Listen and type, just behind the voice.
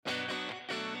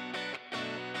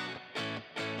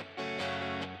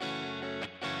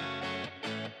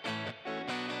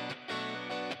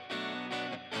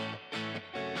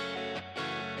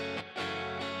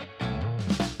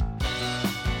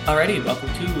Alrighty, welcome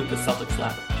to the Celtics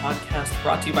Lab podcast,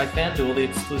 brought to you by FanDuel, the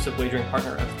exclusive wagering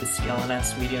partner of the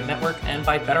CLNS Media Network, and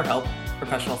by BetterHelp,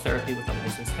 professional therapy with a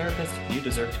licensed therapist. You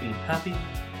deserve to be happy.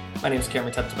 My name is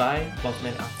Cameron Teptabai. Welcome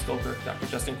in Alex Goldberg, Dr.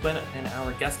 Justin Quinn, and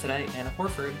our guest today, Anna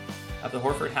Horford of the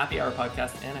Horford Happy Hour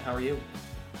podcast. Anna, how are you?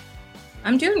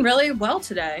 I'm doing really well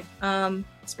today.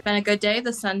 It's been a good day.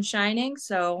 The sun's shining,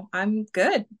 so I'm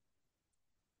good.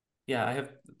 Yeah, I have,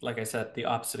 like I said, the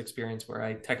opposite experience where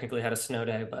I technically had a snow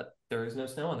day, but there is no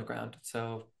snow on the ground.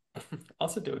 So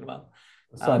also doing well.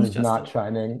 The sun is not Justin.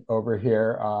 shining over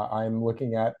here. I'm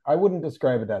looking at, I wouldn't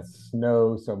describe it as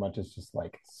snow so much as just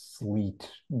like sleet,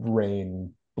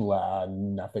 rain, blah,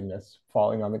 nothingness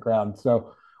falling on the ground.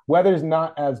 So weather's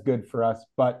not as good for us,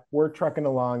 but we're trucking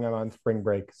along. I'm on spring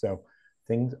break, so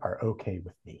things are okay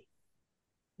with me.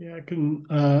 Yeah, I can.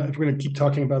 If we're going to keep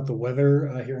talking about the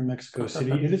weather here in Mexico City,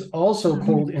 it is also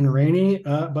cold and rainy,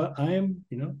 but I am,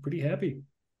 pretty happy.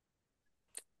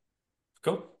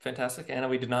 Cool. Fantastic. Anna,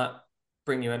 we did not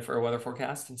bring you in for a weather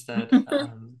forecast. Instead,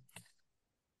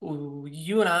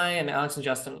 you and I and Alex and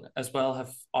Justin as well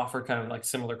have offered kind of like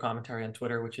similar commentary on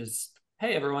Twitter, which is,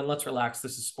 hey, everyone, let's relax.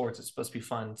 This is sports. It's supposed to be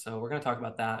fun. So we're going to talk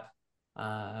about that.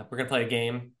 We're going to play a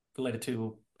game related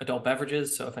to adult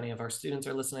beverages. So if any of our students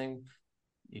are listening,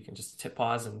 you can just hit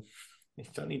pause and you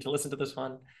don't need to listen to this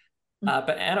one.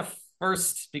 But Anna,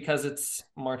 first, because it's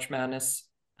March Madness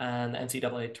and the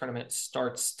NCAA tournament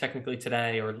starts technically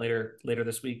today or later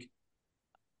this week,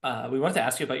 we wanted to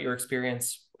ask you about your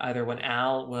experience either when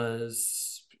Al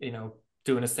was,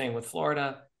 doing his thing with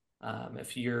Florida.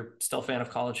 If you're still a fan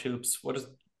of college hoops, what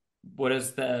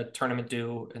does the tournament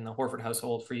do in the Horford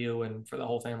household for you and for the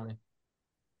whole family?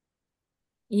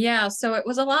 Yeah, so it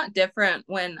was a lot different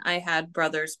when I had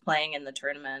brothers playing in the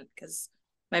tournament because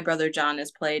my brother John has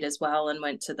played as well and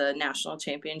went to the national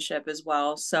championship as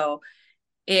well. So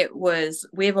we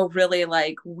have a really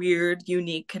like weird,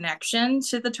 unique connection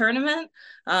to the tournament.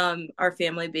 Our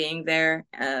family being there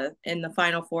in the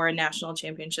Final Four and national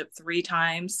championship 3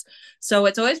 times. So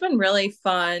it's always been really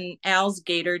fun. Al's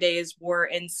Gator days were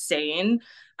insane.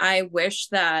 I wish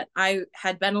that I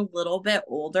had been a little bit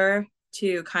older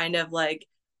to kind of like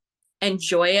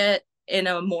enjoy it in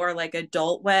a more like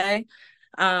adult way.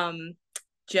 The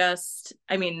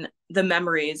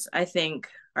memories I think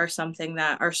are something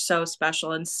that are so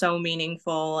special and so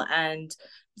meaningful, and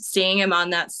seeing him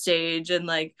on that stage and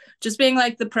like just being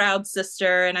like the proud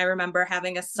sister. And I remember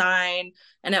having a sign,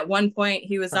 and at one point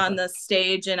he was on the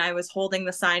stage and I was holding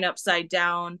the sign upside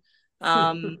down.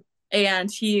 And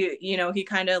he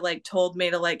kind of like told me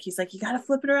to like, he's like, you got to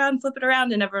flip it around.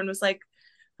 And everyone was like,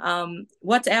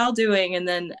 what's Al doing? And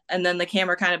then the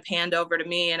camera kind of panned over to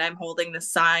me and I'm holding the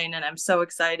sign and I'm so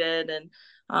excited. And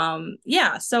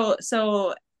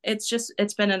so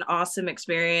it's been an awesome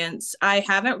experience. I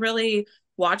haven't really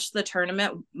watched the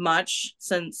tournament much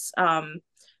since my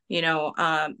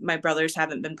brothers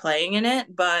haven't been playing in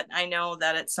it, but I know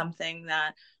that it's something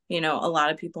that a lot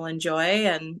of people enjoy,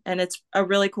 and it's a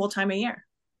really cool time of year.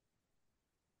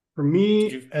 For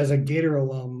me, as a Gator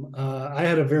alum, I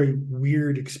had a very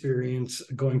weird experience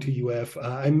going to UF.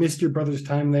 I missed your brother's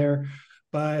time there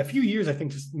by a few years. I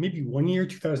think just maybe 1 year,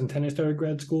 2010, I started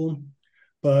grad school.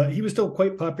 But he was still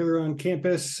quite popular on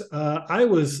campus. I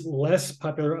was less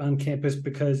popular on campus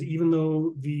because even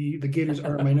though the Gators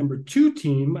are my number 2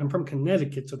 team, I'm from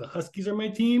Connecticut, so the Huskies are my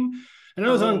team. And I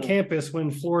was on campus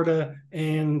when Florida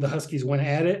and the Huskies went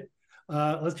at it.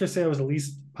 Let's just say I was the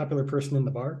least popular person in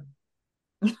the bar.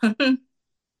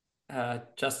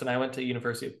 Justin, I went to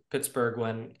University of Pittsburgh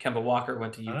when Kemba Walker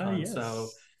went to UConn, yes. so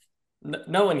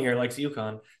no one here likes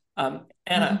UConn.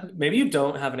 Anna, maybe you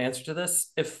don't have an answer to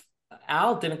this. If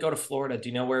Al didn't go to Florida, do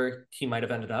you know where he might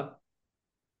have ended up?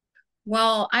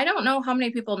 Well, I don't know how many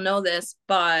people know this,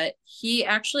 but he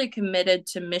actually committed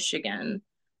to Michigan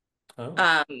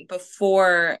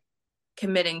before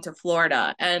committing to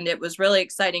Florida. And it was really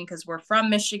exciting because we're from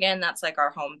Michigan. That's like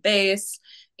our home base.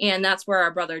 And that's where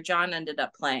our brother John ended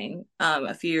up playing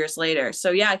a few years later.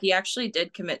 So yeah, he actually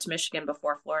did commit to Michigan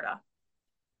before Florida.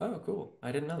 Oh, cool.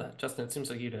 I didn't know that. Justin, it seems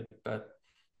like you did, but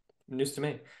news to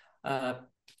me.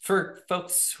 For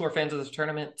folks who are fans of this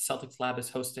tournament, Celtics Lab is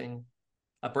hosting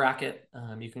a bracket.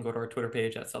 You can go to our Twitter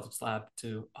page at Celtics Lab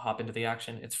to hop into the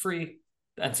action. It's free.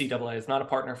 The NCAA is not a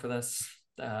partner for this.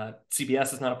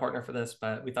 CBS is not a partner for this,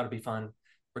 but we thought it'd be fun.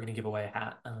 We're going to give away a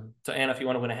hat. So Anna, if you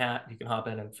want to win a hat, you can hop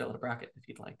in and fill in a bracket if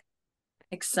you'd like.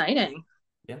 Exciting.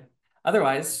 Yeah.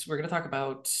 Otherwise, we're going to talk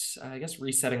about, I guess,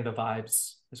 resetting the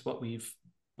vibes is what we've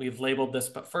labeled this.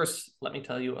 But first, let me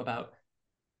tell you about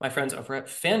My friends over at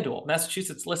FanDuel.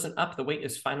 Massachusetts, listen up. The wait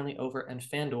is finally over, and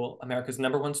FanDuel, America's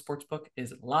 #1 sportsbook,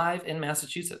 is live in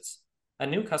Massachusetts.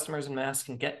 New customers in Mass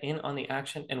can get in on the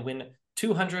action and win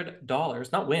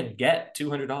 $200, not win, get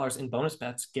 $200 in bonus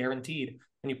bets guaranteed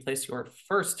when you place your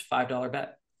first $5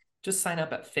 bet. Just sign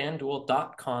up at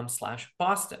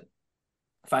fanduel.com/Boston.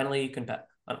 Finally, you can bet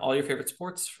on all your favorite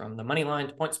sports, from the money line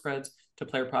to point spreads to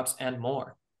player props and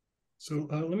more. So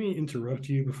let me interrupt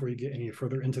you before you get any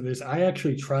further into this. I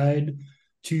actually tried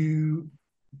to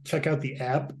check out the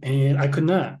app and I could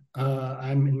not.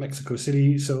 I'm in Mexico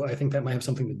City, so I think that might have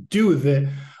something to do with it.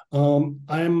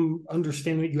 I'm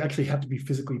understanding that you actually have to be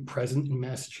physically present in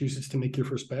Massachusetts to make your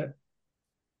first bet.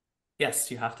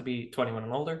 Yes, you have to be 21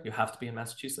 and older. You have to be in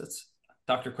Massachusetts.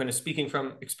 Dr. Quinn is speaking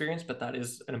from experience, but that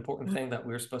is an important thing that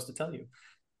we're supposed to tell you.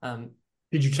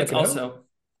 Did you check it out?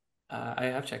 I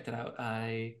have checked it out.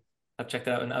 I've checked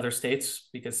it out in other states,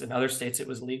 because in other states it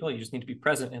was legal. You just need to be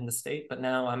present in the state. But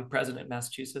now I'm present in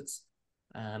Massachusetts,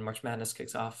 and March Madness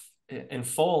kicks off in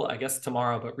full, I guess,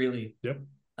 tomorrow. But really,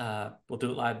 we'll do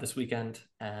it live this weekend.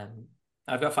 And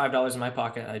I've got $5 in my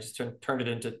pocket. I just turned it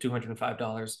into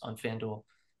 $205 on FanDuel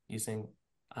using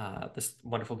this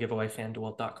wonderful giveaway,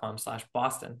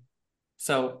 fanduel.com/Boston.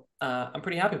 So I'm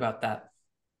pretty happy about that.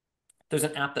 There's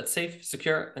an app that's safe,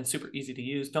 secure, and super easy to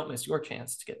use. Don't miss your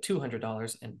chance to get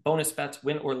 $200 in bonus bets,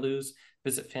 win or lose.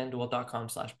 Visit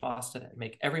fanduel.com/Boston and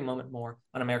make every moment more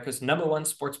on America's #1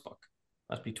 sportsbook.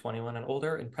 Must be 21 and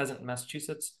older and present in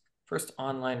Massachusetts. First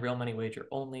online real money wager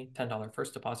only. $10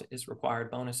 first deposit is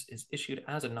required. Bonus is issued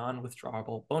as a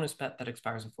non-withdrawable bonus bet that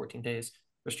expires in 14 days.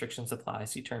 Restrictions apply.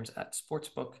 See terms at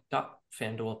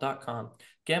sportsbook.fanduel.com.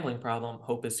 Gambling problem?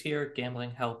 Hope is here.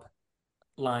 Gambling help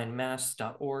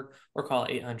linemass.org or call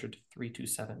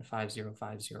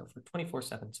 800-327-5050 for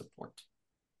 24/7 support.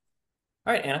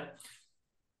 All right, Anna.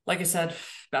 Like I said,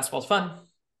 basketball's fun.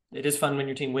 It is fun when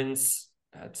your team wins.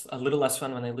 It's a little less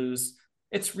fun when they lose.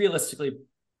 It's realistically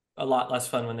a lot less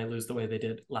fun when they lose the way they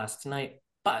did last night.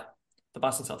 But the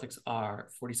Boston Celtics are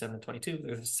 47-22.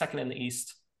 They're the second in the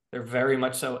East. They're very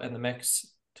much so in the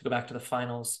mix to go back to the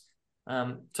finals.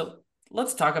 So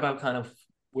let's talk about kind of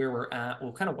where we're at.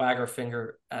 We'll kind of wag our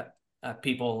finger at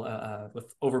people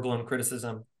with overblown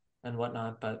criticism and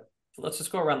whatnot, but let's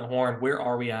just go around the horn. Where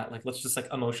are we at? Like, let's just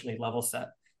emotionally level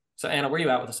set. So Anna, where are you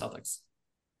at with the Celtics?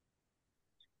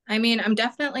 I mean, I'm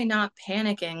definitely not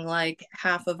panicking like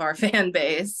half of our fan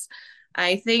base.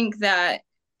 I think that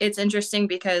it's interesting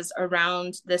because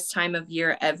around this time of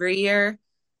year, every year,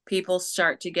 people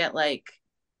start to get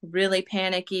really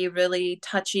panicky, really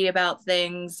touchy about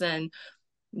things. And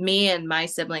me and my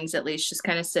siblings, at least, just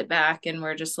kind of sit back and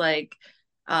we're just we're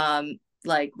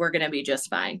going to be just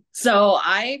fine. So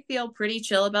I feel pretty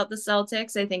chill about the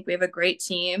Celtics. I think we have a great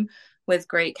team with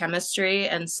great chemistry.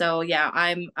 And so, yeah,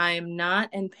 I'm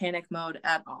not in panic mode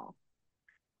at all.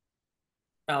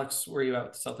 Alex, where are you at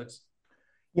with the Celtics?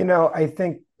 I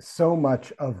think so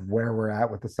much of where we're at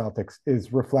with the Celtics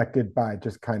is reflected by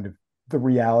just kind of the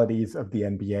realities of the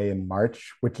NBA in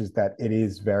March, which is that it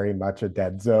is very much a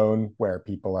dead zone where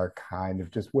people are kind of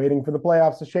just waiting for the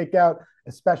playoffs to shake out,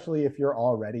 especially if you're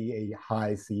already a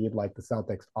high seed like the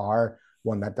Celtics are,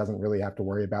 one that doesn't really have to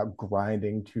worry about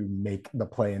grinding to make the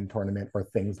play-in tournament or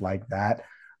things like that.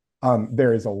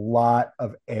 There is a lot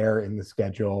of air in the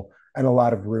schedule and a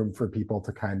lot of room for people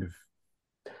to kind of,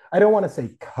 I don't want to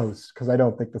say coast, because I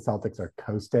don't think the Celtics are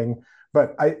coasting,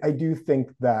 but I do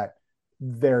think that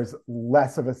there's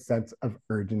less of a sense of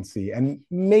urgency. And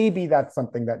maybe that's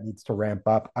something that needs to ramp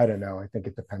up. I don't know. I think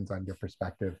it depends on your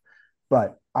perspective.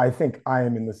 But I think I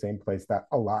am in the same place that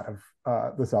a lot of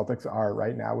the Celtics are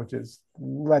right now, which is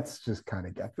let's just kind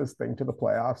of get this thing to the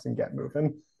playoffs and get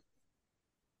moving.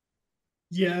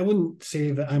 Yeah, I wouldn't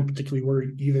say that I'm particularly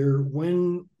worried either.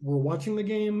 When we're watching the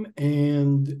game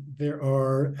and there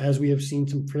are, as we have seen,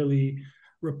 some fairly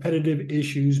repetitive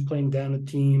issues playing down at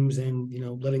teams and,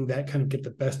 letting that kind of get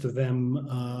the best of them,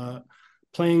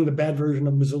 playing the bad version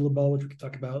of Missoula ball, which we could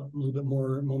talk about a little bit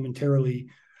more momentarily,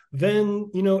 then,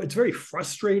 it's very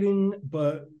frustrating,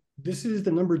 but this is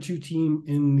the #2 team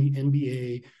in the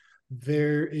NBA.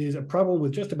 There is a problem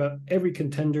with just about every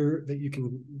contender that you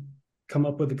can come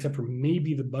up with, except for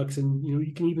maybe the Bucks. And,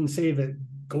 you can even say that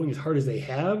going as hard as they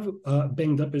have,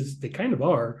 banged up as they kind of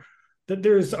are, that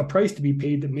there's a price to be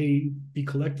paid that may be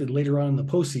collected later on in the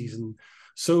postseason.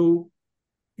 So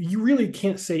you really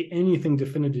can't say anything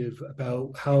definitive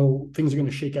about how things are going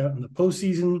to shake out in the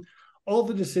postseason. All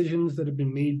the decisions that have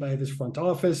been made by this front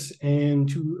office, and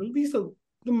to at least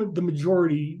the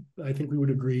majority, I think we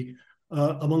would agree,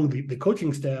 among the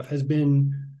coaching staff, has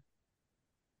been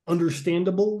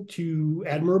understandable to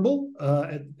admirable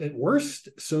at worst.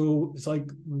 So it's like,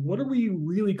 what are we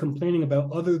really complaining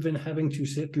about other than having to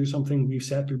sit through something we've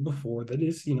sat through before that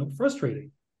is,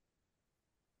 frustrating?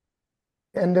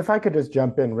 And if I could just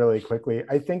jump in really quickly,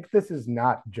 I think this is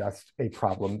not just a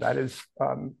problem that is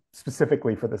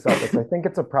specifically for the Celtics. I think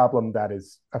it's a problem that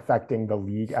is affecting the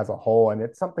league as a whole. And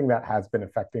it's something that has been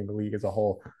affecting the league as a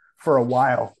whole for a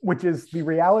while, which is the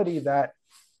reality that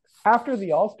after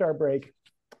the All-Star break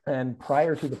and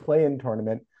prior to the play-in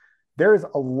tournament, there is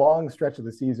a long stretch of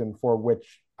the season for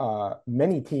which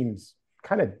many teams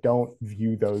kind of don't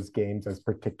view those games as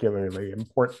particularly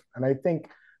important. And I think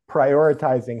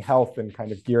prioritizing health and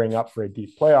kind of gearing up for a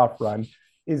deep playoff run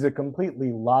is a completely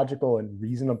logical and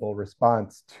reasonable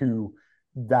response to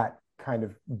that kind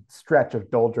of stretch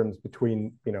of doldrums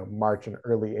between March and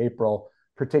early April,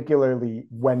 particularly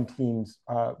when teams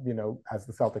as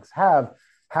the Celtics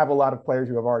have a lot of players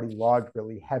who have already logged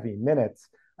really heavy minutes.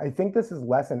 I think this is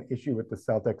less an issue with the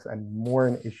Celtics and more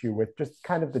an issue with just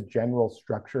kind of the general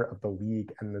structure of the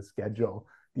league and the schedule.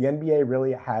 The NBA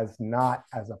really has not,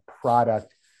 as a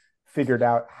product, figured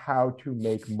out how to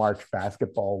make March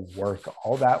basketball work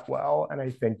all that well. And I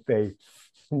think they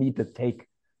need to take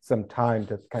some time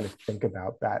to kind of think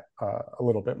about that a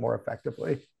little bit more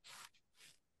effectively.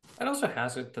 It also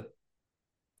has it that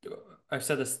I've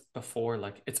said this before,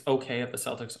 like it's okay if the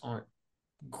Celtics aren't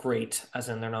great, as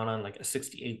in they're not on like a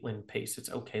 68 win pace. It's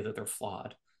okay that they're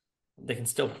flawed. They can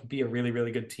still be a really,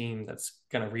 really good team that's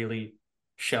going to really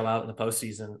show out in the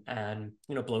postseason and,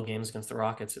 blow games against the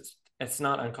Rockets. It's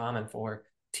not uncommon for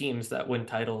teams that win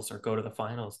titles or go to the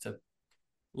finals to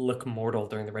look mortal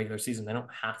during the regular season. They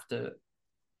don't have to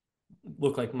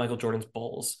look like Michael Jordan's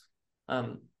Bulls.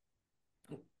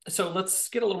 So let's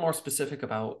get a little more specific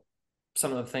about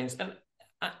some of the things.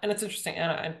 And it's interesting,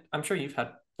 Anna, I'm sure you've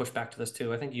had pushback to this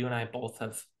too. I think you and I both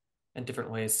have in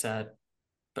different ways said,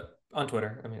 but on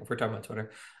Twitter, I mean, if we're talking about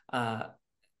Twitter,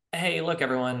 hey, look,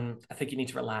 everyone, I think you need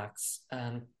to relax.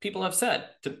 And people have said,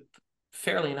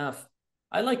 fairly enough,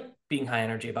 I like being high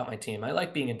energy about my team. I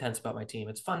like being intense about my team.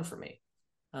 It's fun for me.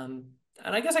 And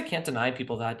I guess I can't deny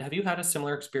people that. Have you had a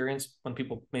similar experience when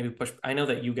people maybe push? I know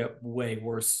that you get way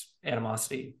worse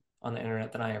animosity on the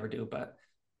internet than I ever do, but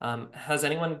has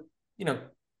anyone,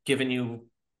 given you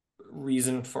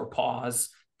reason for pause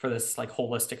for this like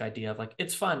holistic idea of like,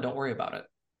 it's fun, don't worry about it?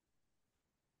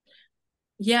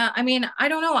 Yeah, I mean, I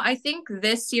don't know. I think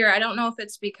this year, I don't know if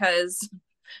it's because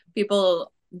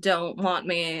people don't want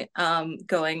me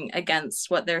going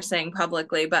against what they're saying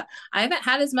publicly, but I haven't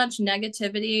had as much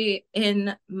negativity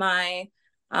in my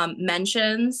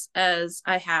mentions as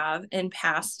I have in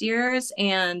past years.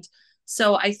 And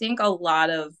so I think a lot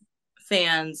of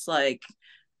fans, like,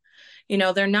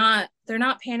 they're not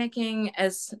panicking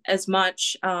as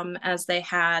much as they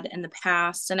had in the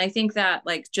past. And I think that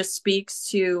like just speaks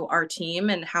to our team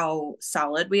and how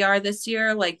solid we are this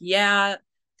year. Like, yeah,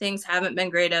 things haven't been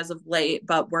great as of late,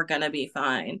 but we're gonna be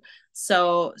fine.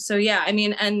 So yeah, I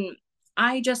mean, and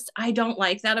I don't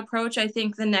like that approach. I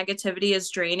think the negativity is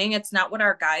draining. It's not what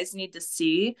our guys need to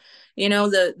see.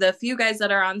 The few guys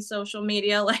that are on social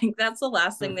media, like that's the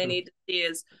last thing they need to see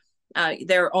is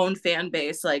their own fan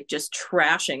base like just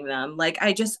trashing them. Like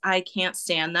I can't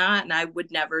stand that, and I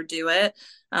would never do it.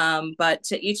 But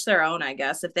to each their own, I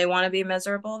guess. If they want to be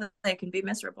miserable, they can be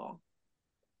miserable.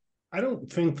 I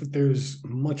don't think that there's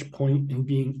much point in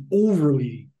being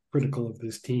overly critical of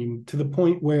this team to the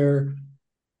point where,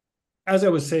 as I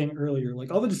was saying earlier,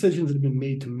 like all the decisions that have been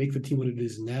made to make the team what it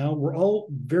is now were all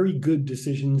very good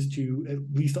decisions, to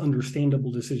at least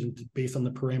understandable decisions based on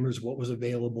the parameters of what was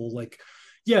available. Like,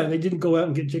 yeah, they didn't go out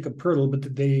and get Jacob Pirtle, but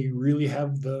did they really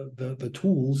have the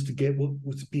tools to get what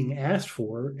was being asked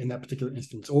for in that particular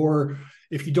instance? Or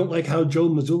if you don't like how Joe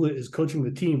Mazzulla is coaching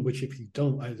the team, which if you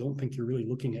don't, I don't think you're really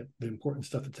looking at the important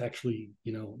stuff that's actually,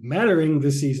 mattering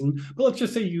this season. But let's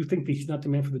just say you think that he's not the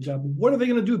man for the job. What are they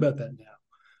going to do about that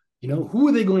now? Who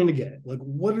are they going to get? Like,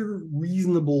 what are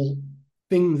reasonable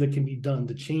things that can be done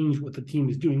to change what the team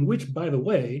is doing, which, by the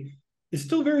way, is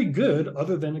still very good,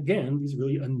 other than, again, these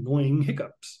really annoying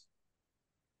hiccups.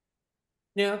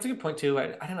 Yeah, that's a good point too.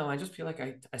 I don't know. I just feel like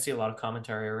I see a lot of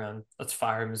commentary around let's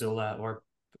fire Missoula or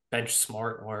bench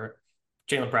Smart or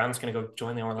Jaylen Brown's going to go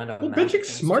join the Orlando Magic. Benching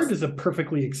Smart is a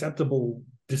perfectly acceptable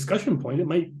discussion point. It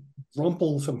might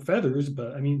rumple some feathers,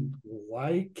 but I mean,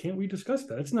 why can't we discuss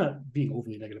that? It's not being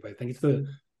overly negative. I think it's the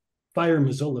fire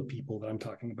Missoula people that I'm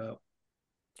talking about.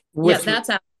 Yeah, that's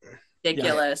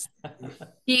ridiculous. Yeah.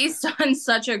 He's done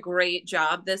such a great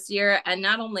job this year. And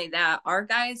not only that, our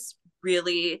guys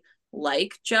really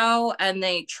like Joe and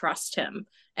they trust him.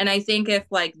 And I think if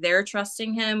like they're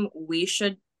trusting him, we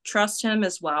should trust him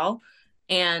as well.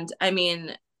 And I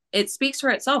mean, it speaks for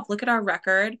itself. Look at our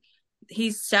record.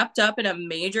 He's stepped up in a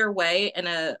major way in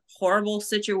a horrible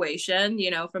situation,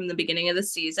 you know, from the beginning of the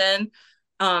season.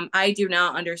 I do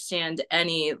not understand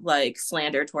any like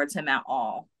slander towards him at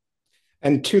all.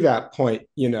 And to that point,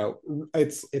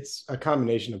 it's a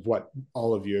combination of what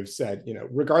all of you have said.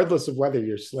 Regardless of whether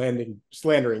you're slandering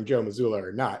Joe Mazzulla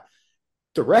or not,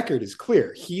 the record is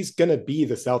clear. He's going to be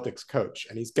the Celtics coach,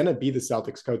 and he's going to be the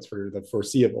Celtics coach for the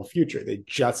foreseeable future. They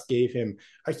just gave him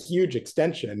a huge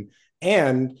extension,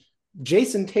 and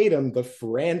Jason Tatum, the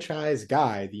franchise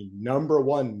guy, the number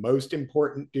one most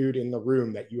important dude in the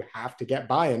room that you have to get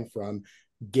buy-in from,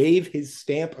 gave his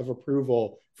stamp of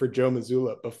approval for Joe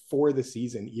Mazzulla before the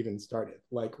season even started.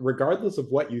 Like, regardless of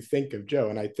what you think of Joe,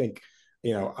 and I think,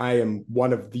 I am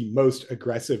one of the most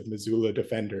aggressive Mazzulla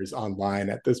defenders online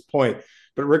at this point.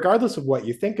 But regardless of what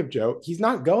you think of Joe, he's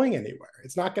not going anywhere.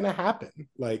 It's not going to happen.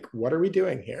 Like, what are we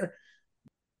doing here?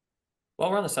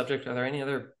 While we're on the subject, are there any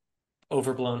other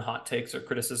overblown hot takes or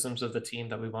criticisms of the team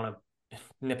that we want to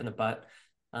nip in the butt?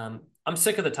 I'm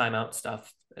sick of the timeout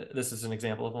stuff. This is an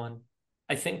example of one.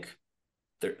 I think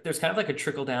there's kind of like a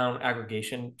trickle down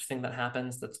aggregation thing that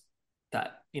happens.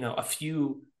 That a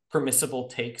few permissible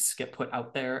takes get put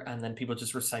out there, and then people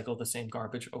just recycle the same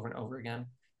garbage over and over again.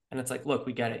 And it's like, look,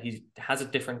 we get it. He has a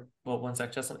different, one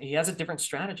sec, Justin. He has a different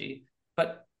strategy.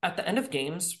 But at the end of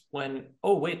games, when,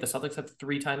 oh, wait, the Celtics had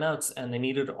 3 timeouts and they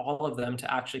needed all of them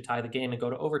to actually tie the game and go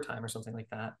to overtime or something like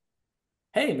that.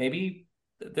 Hey, maybe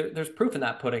there's proof in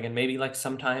that pudding. And maybe like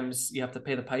sometimes you have to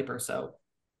pay the piper. So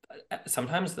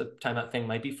sometimes the timeout thing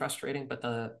might be frustrating, but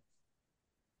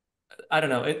I don't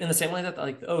know, in the same way that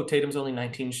like, oh, Tatum's only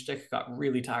 19 shtick got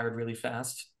really tired really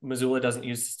fast. Mazzulla doesn't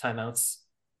use his timeouts.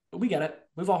 We get it.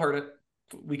 We've all heard it.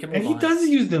 We can move on. And he does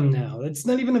use them now. It's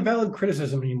not even a valid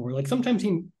criticism anymore. Like, sometimes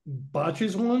he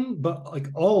botches one, but like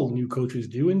all new coaches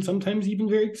do, and sometimes even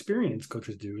very experienced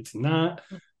coaches do. It's not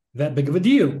that big of a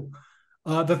deal.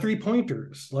 The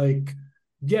 3-pointers, like,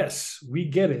 yes, we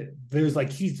get it. There's like,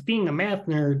 he's being a math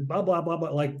nerd, blah, blah, blah, blah.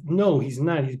 Like, no, he's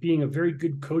not. He's being a very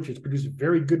good coach. It's produced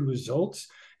very good results.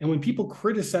 And when people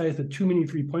criticize the too many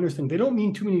 3-pointers thing, they don't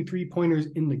mean too many 3-pointers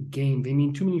in the game. They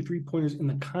mean too many 3-pointers in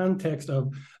the context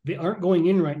of they aren't going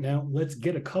in right now. Let's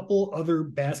get a couple other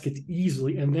baskets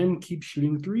easily and then keep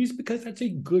shooting threes, because that's a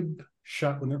good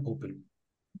shot when they're open.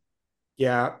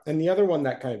 Yeah, and the other one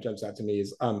that kind of jumps out to me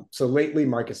is so lately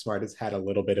Marcus Smart has had a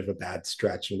little bit of a bad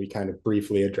stretch, and we kind of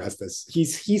briefly addressed this.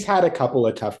 He's had a couple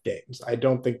of tough games. I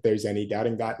don't think there's any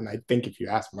doubting that, and I think if you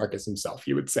ask Marcus himself,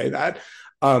 he would say that.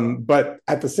 But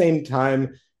at the same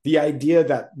time, the idea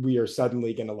that we are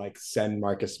suddenly going to like send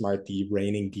Marcus Smart, the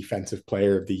reigning defensive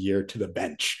player of the year, to the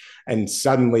bench, and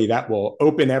suddenly that will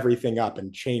open everything up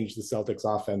and change the Celtics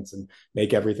offense and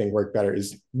make everything work better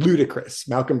is ludicrous.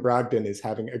 Malcolm Brogdon is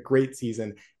having a great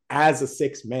season as a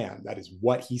 6th man. That is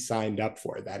what he signed up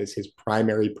for. That is his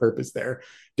primary purpose there.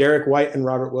 Derek White and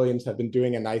Robert Williams have been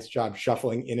doing a nice job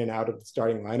shuffling in and out of the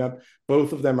starting lineup.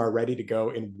 Both of them are ready to go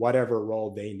in whatever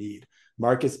role they need.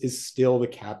 Marcus is still the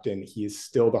captain. He is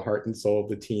still the heart and soul of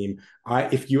the team.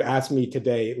 If you ask me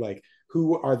today, like,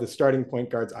 who are the starting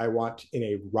point guards I want in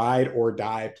a ride or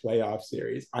die playoff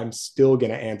series, I'm still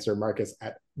going to answer Marcus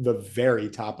at the very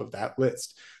top of that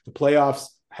list. The playoffs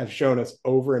have shown us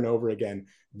over and over again,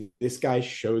 this guy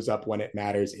shows up when it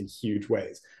matters in huge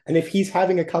ways. And if he's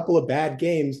having a couple of bad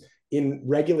games in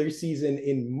regular season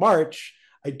in March,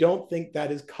 I don't think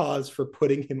that is cause for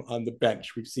putting him on the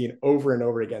bench. We've seen over and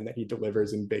over again that he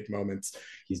delivers in big moments.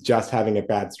 He's just having a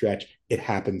bad stretch. It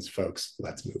happens, folks.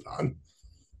 Let's move on.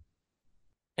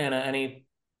 Anna, any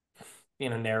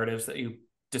narratives that you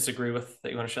disagree with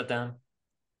that you want to shut down?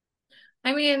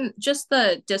 I mean, just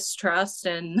the distrust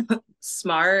and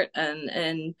Smart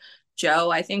and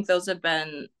Joe. I think those have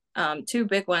been 2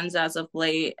 big ones as of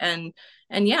late. And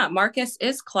yeah, Marcus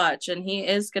is clutch, and he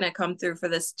is going to come through for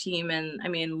this team. And I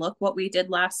mean, look what we did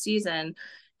last season.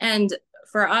 And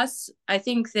for us, I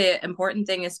think the important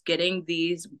thing is getting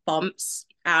these bumps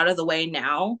out of the way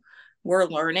now. We're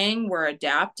learning, we're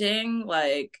adapting.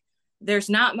 Like, there's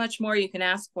not much more you can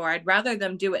ask for. I'd rather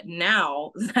them do it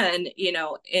now than,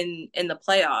 in the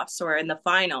playoffs or in the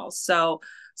finals. So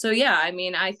yeah, I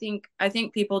mean, I think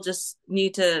people just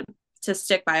need to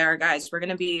stick by our guys. We're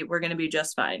going to be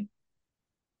just fine.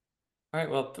 All right.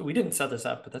 Well, we didn't set this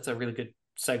up, but that's a really good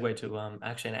segue to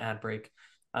actually an ad break.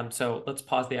 So let's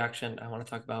pause the action. I want to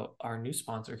talk about our new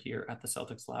sponsor here at the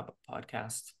Celtics Lab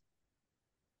podcast,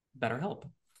 BetterHelp.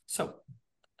 So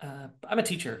I'm a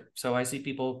teacher, so I see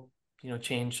people,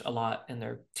 change a lot in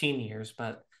their teen years,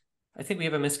 but I think we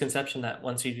have a misconception that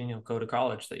once you, go to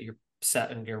college that you're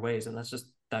set in your ways, and that's just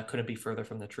that couldn't be further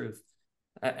from the truth.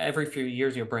 Every few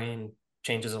years, your brain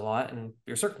changes a lot and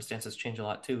your circumstances change a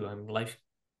lot too. I mean, life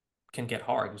can get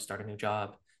hard. You start a new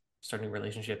job, start a new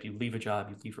relationship, you leave a job,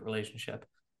 you leave a relationship.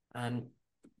 And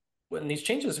when these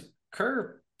changes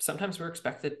occur, sometimes we're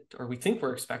expected, or we think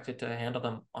we're expected, to handle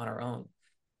them on our own.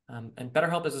 And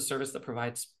BetterHelp is a service that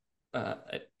provides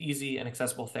easy and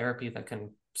accessible therapy that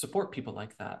can support people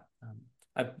like that.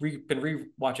 I've been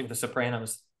re-watching The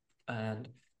Sopranos, and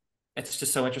it's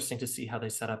just so interesting to see how they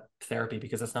set up therapy,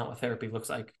 because that's not what therapy looks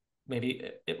like.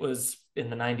 Maybe it was in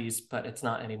the 90s, but it's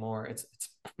not anymore. It's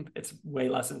way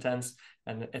less intense,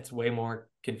 and it's way more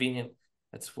convenient.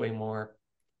 It's way more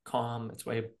calm. It's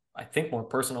way, I think, more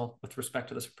personal with respect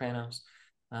to The Sopranos.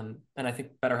 And I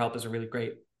think BetterHelp is a really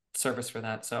great service for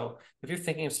that. So if you're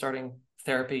thinking of starting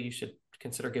therapy, you should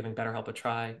consider giving BetterHelp a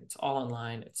try. It's all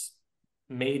online. It's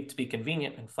made to be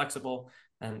convenient and flexible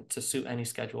and to suit any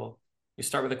schedule. You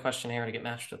start with a questionnaire to get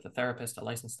matched with a therapist, a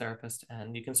licensed therapist,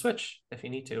 and you can switch if you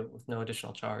need to with no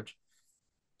additional charge.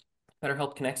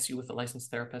 BetterHelp connects you with a licensed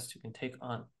therapist who can take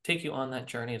you on that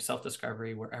journey of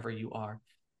self-discovery wherever you are,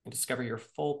 and discover your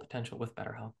full potential with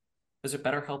BetterHelp. Visit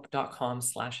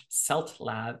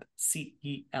betterhelp.com/celtlab,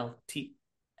 CELTLAB,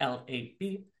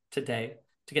 today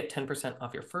to get 10%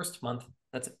 off your first month.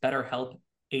 That's BetterHelp,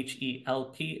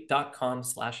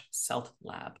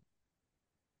 HELP.com/celtlab.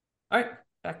 All right,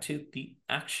 back to the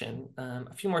action.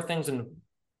 A few more things in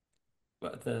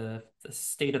the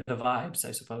state of the vibes,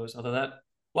 I suppose. Although that,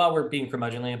 while we're being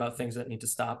curmudgeonly about things that need to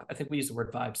stop, I think we use the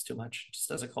word vibes too much, just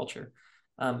as a culture.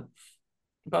 But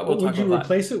what would you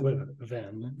replace it with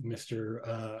then,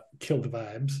 Mr. Kill the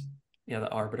Vibes? Yeah, the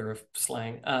arbiter of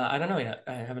slang. I don't know yet.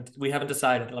 We haven't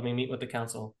decided. Let me meet with the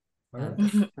council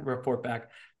and report back.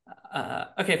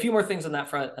 Okay, a few more things on that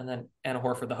front, and then Anna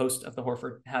Horford, the host of the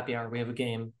Horford Happy Hour. We have a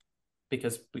game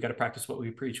because we got to practice what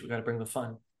we preach. We got to bring the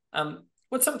fun.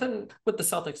 What's something with the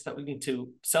Celtics that we need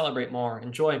to celebrate more,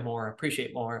 enjoy more,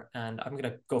 appreciate more? And I'm going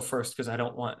to go first because I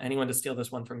don't want anyone to steal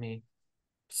this one from me.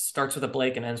 Starts with a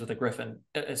Blake and ends with a Griffin.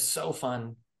 It is so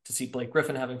fun to see Blake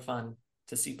Griffin having fun,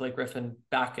 to see Blake Griffin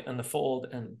back in the fold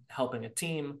and helping a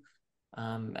team,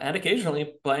 and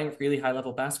occasionally playing really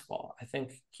high-level basketball. I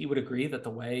think he would agree that the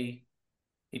way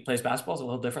he plays basketball is a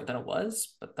little different than it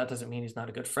was, but that doesn't mean he's not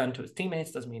a good friend to his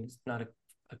teammates, doesn't mean he's not a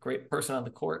great person on the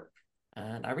court.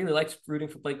 And I really liked rooting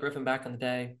for Blake Griffin back in the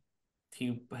day.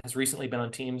 He has recently been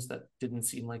on teams that didn't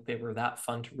seem like they were that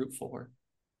fun to root for.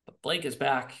 But Blake is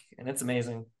back, and it's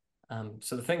amazing.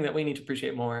 So the thing that we need to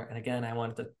appreciate more, and again, I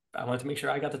wanted to make sure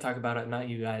I got to talk about it, not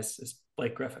you guys, is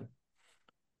Blake Griffin.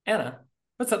 Anna,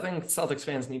 what's something Celtics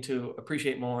fans need to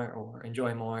appreciate more or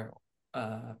enjoy more,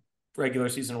 regular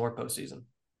season or postseason?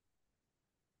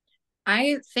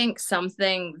 I think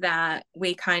something that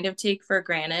we kind of take for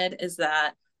granted is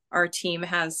that our team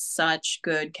has such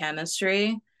good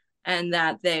chemistry and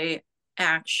that they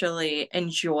actually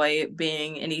enjoy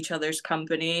being in each other's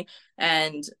company,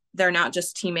 and they're not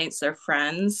just teammates, they're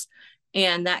friends,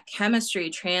 and that chemistry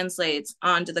translates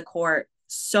onto the court.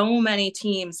 So many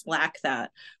teams lack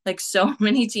that. Like, so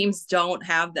many teams don't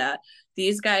have that.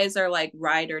 These guys are like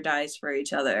ride or dies for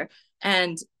each other,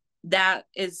 and that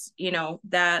is,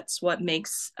 that's what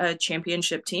makes a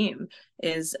championship team,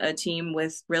 is a team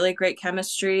with really great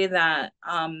chemistry that,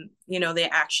 they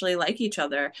actually like each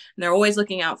other and they're always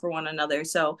looking out for one another.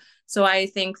 So I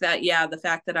think that, yeah, the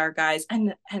fact that our guys,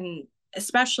 and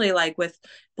especially like with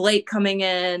Blake coming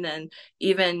in and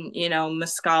even,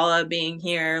 Muscala being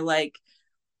here, like,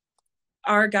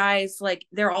 our guys, like,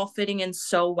 they're all fitting in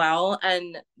so well.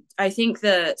 And I think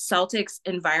the Celtics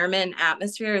environment and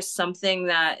atmosphere is something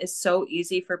that is so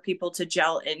easy for people to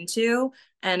gel into.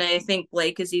 And I think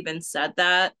Blake has even said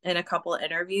that in a couple of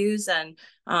interviews. And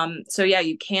so, yeah,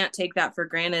 you can't take that for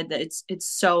granted, that it's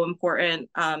so important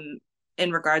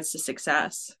in regards to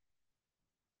success.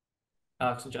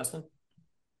 Alex and Justin?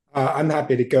 I'm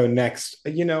happy to go next.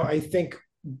 I think,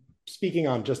 speaking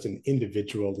on just an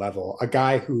individual level, a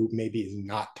guy who maybe is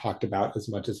not talked about as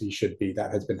much as he should be,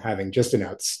 that has been having just an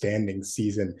outstanding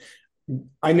season.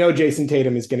 I know Jason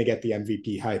Tatum is going to get the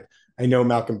MVP hype. I know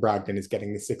Malcolm Brogdon is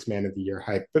getting the Sixth Man of the Year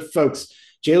hype. But folks,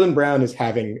 Jaylen Brown is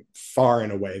having far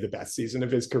and away the best season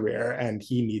of his career, and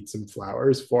he needs some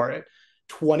flowers for it.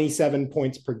 27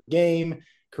 points per game,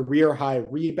 career high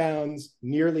rebounds,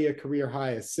 nearly a career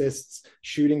high assists,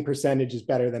 shooting percentage is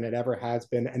better than it ever has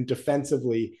been. And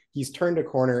defensively, he's turned a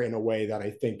corner in a way that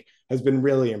I think has been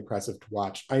really impressive to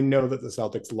watch. I know that the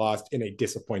Celtics lost in a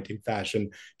disappointing fashion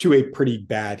to a pretty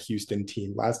bad Houston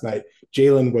team last night.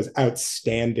 Jaylen was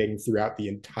outstanding throughout the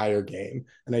entire game.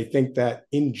 And I think that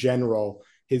in general,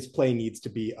 his play needs to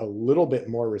be a little bit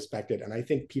more respected. And I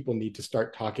think people need to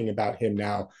start talking about him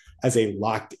now as a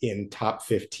locked in top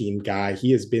 15 guy.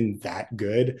 He has been that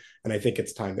good. And I think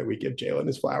it's time that we give Jalen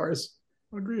his flowers.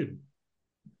 Agreed.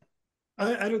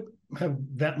 I don't have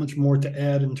that much more to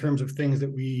add in terms of things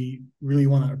that we really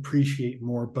want to appreciate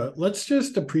more, but let's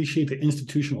just appreciate the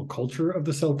institutional culture of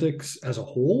the Celtics as a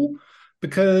whole,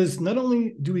 because not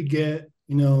only do we get,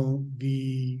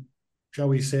 the, shall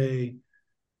we say,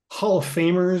 Hall of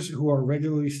Famers who are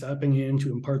regularly stepping in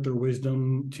to impart their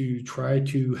wisdom to try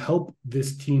to help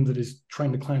this team that is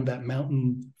trying to climb that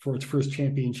mountain for its first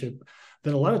championship,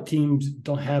 that a lot of teams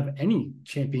don't have any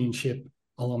championship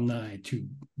alumni to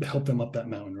help them up that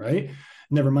mountain, right?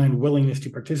 Never mind willingness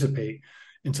to participate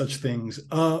in such things.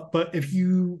 But if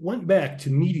you went back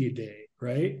to media day,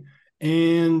 right,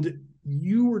 and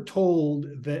you were told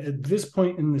that at this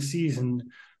point in the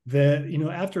season that,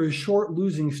 after a short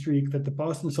losing streak, that the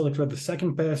Boston Celtics had the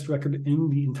second best record in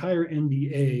the entire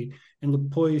NBA and looked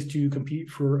poised to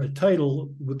compete for a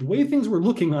title, with the way things were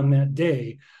looking on that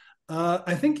day,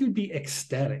 I think you'd be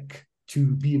ecstatic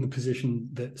to be in the position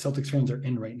that Celtics fans are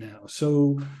in right now.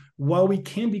 So while we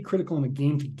can be critical on a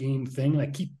game-to-game thing, and I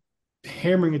keep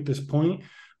hammering at this point,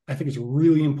 I think it's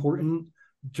really important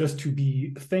just to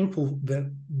be thankful that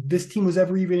this team was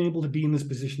ever even able to be in this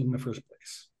position in the first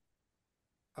place.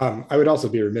 I would also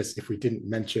be remiss if we didn't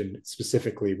mention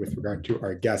specifically with regard to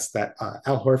our guest that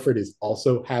Al Horford is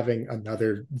also having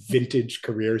another vintage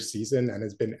career season and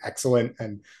has been excellent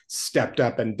and stepped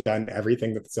up and done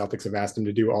everything that the Celtics have asked him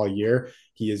to do all year.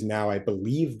 He is now, I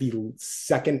believe, the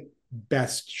second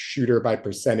best shooter by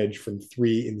percentage from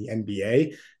three in the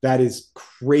NBA. That is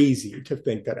crazy to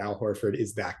think that Al Horford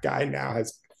is that guy now,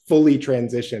 has fully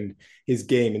transitioned his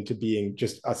game into being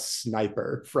just a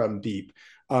sniper from deep.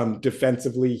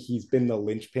 Defensively, he's been the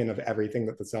linchpin of everything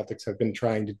that the Celtics have been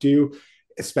trying to do,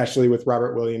 especially with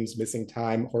Robert Williams missing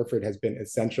time. Horford has been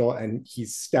essential, and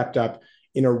he's stepped up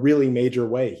in a really major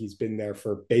way. He's been there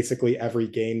for basically every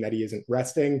game that he isn't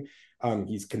resting.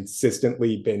 He's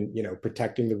consistently been,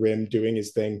 protecting the rim, doing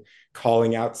his thing,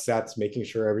 calling out sets, making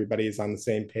sure everybody is on the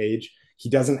same page. He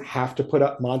doesn't have to put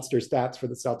up monster stats for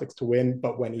the Celtics to win,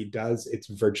 but when he does, it's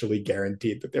virtually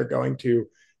guaranteed that they're going to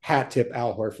hat tip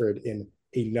Al Horford in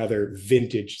another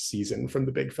vintage season from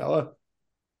the big fella.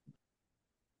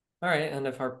 All right, and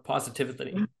if our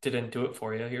positivity didn't do it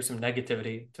for you, here's some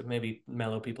negativity to maybe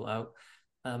mellow people out.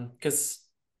 Because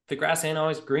the grass ain't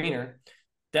always greener.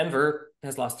 Denver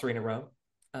has lost 3 in a row.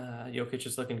 Jokic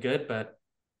is looking good, but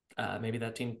maybe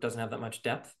that team doesn't have that much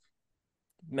depth.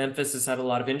 Memphis has had a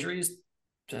lot of injuries,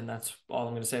 and that's all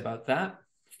I'm going to say about that.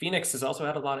 Phoenix has also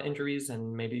had a lot of injuries,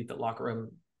 and maybe the locker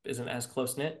room isn't as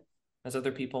close-knit as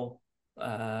other people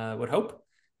would hope.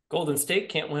 Golden State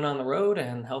can't win on the road,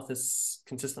 and health is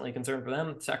consistently a concern for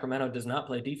them. Sacramento does not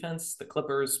play defense. The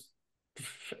Clippers,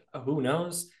 who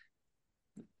knows?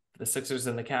 The Sixers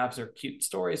and the Cavs are cute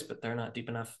stories, but they're not deep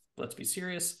enough. Let's be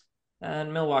serious.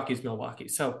 And Milwaukee's Milwaukee.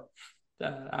 So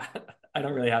I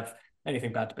don't really have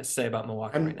anything bad to say about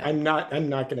Milwaukee right now. I'm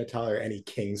not going to tolerate any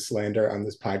Kings slander on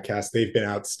this podcast. They've been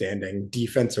outstanding.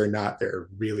 Defense or not, they're a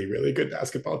really, really good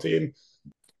basketball team.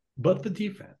 But the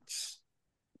defense.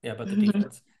 Yeah, but the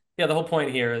defense. Yeah, the whole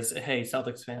point here is, hey,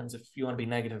 Celtics fans, if you want to be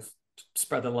negative,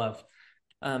 spread the love.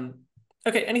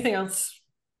 Okay, anything else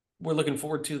we're looking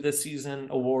forward to this season?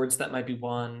 Awards that might be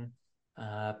won?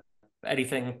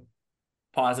 Anything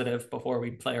positive before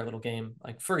we play our little game?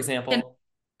 Like, for example... Can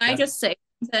I just say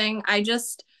something?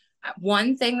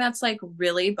 One thing that's like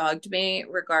really bugged me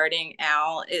regarding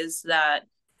Al is that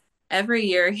every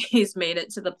year he's made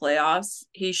it to the playoffs.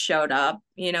 He showed up.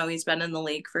 He's been in the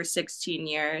league for 16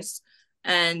 years.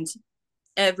 And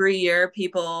every year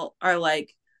people are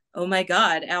like, oh my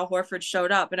God, Al Horford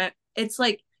showed up. And it's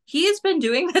like, he has been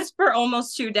doing this for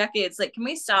almost 2 decades. Like, can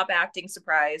we stop acting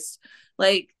surprised?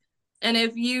 Like, and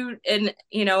if you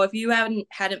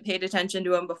hadn't paid attention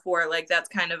to him before, like, that's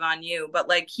kind of on you. But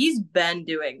like, he's been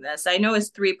doing this. I know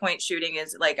his 3-point shooting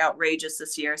is like outrageous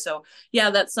this year. So yeah,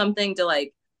 that's something to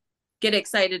like get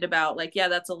excited about. Like, yeah,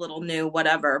 that's a little new,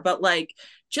 whatever. But like,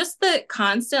 just the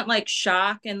constant like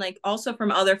shock, and like also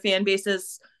from other fan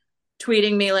bases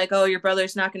tweeting me like, oh, your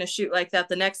brother's not going to shoot like that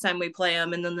the next time we play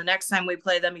him. And then the next time we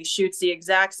play them, he shoots the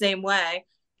exact same way.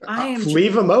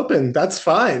 Leave him open. That's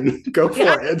fine. Go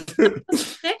for it. I'm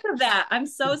sick of that. I'm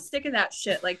so sick of that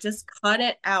shit. Like, just cut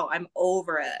it out. I'm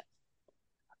over it.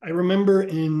 I remember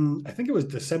I think it was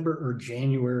December or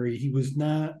January, he was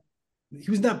not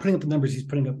putting up the numbers he's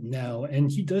putting up now.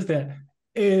 And he does that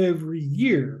every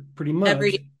year, pretty much.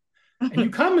 And you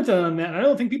commented on that. I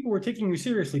don't think people were taking you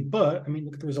seriously, but I mean,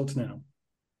 look at the results now.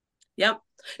 Yep.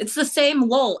 It's the same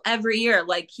lull every year.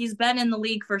 Like he's been in the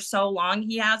league for so long,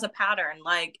 he has a pattern.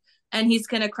 Like, and he's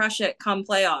gonna crush it come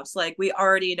playoffs. Like we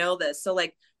already know this. So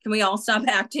like, can we all stop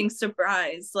acting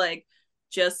surprised? Like,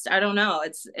 just I don't know.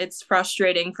 It's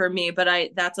frustrating for me, but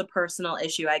I that's a personal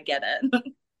issue. I get it.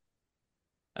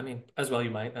 I mean, as well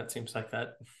you might. That seems like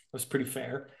that was pretty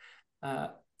fair. All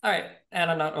right,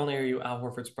 Anna, not only are you Al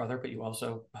Horford's brother, but you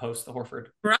also host the Horford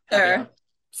Happy Brother. Hour.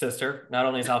 Sister. Not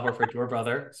only is Al Horford your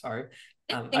brother, sorry.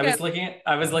 I I think was looking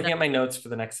no, at my notes for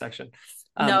the next section.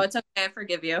 no, it's okay. I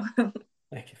forgive you.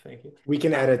 Thank you. We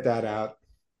can edit that out.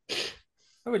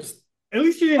 I would just, At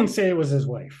least you didn't say it was his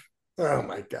wife. Oh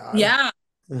my God. Yeah.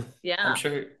 I'm Yeah.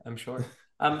 sure, I'm sure.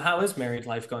 How is married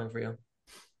life going for you?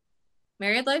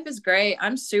 Married life is great.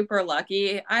 I'm super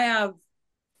lucky. I have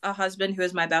a husband who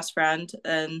is my best friend,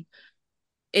 and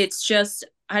it's just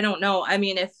I don't know. I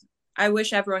mean, if I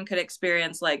wish everyone could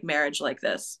experience like marriage like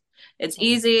this. It's Oh,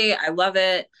 easy. I love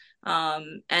it.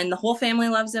 And the whole family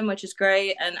loves him, which is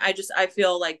great. And I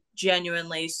feel like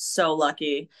genuinely so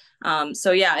lucky.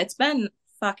 So yeah, it's been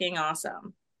fucking awesome. oh,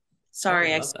 I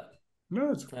Sorry, I love that.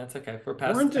 No, it's That's okay. We're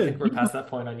past, I think warranted. we're past that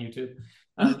point on YouTube.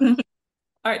 All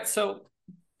right, so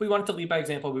we wanted to lead by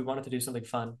example. We wanted to do something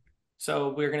fun.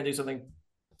 So we're going to do something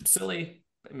silly,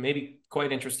 maybe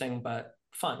quite interesting, but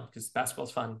fun because basketball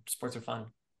is fun, sports are fun,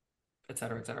 et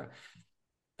cetera, et cetera.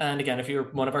 And again, if you're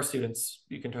one of our students,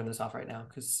 you can turn this off right now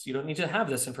because you don't need to have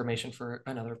this information for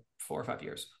another 4 or 5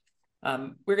 years.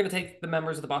 We're going to take the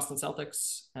members of the Boston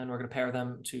Celtics and we're going to pair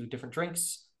them to different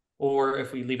drinks. Or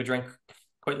if we leave a drink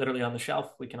quite literally on the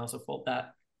shelf, we can also fold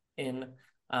that in.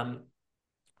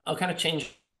 I'll kind of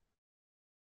change.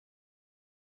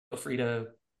 Feel free to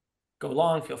go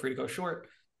long, feel free to go short.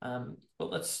 But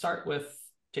let's start with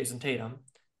Jason Tatum.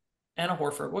 Anna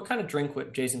Horford, what kind of drink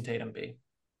would Jason Tatum be?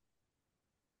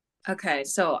 Okay,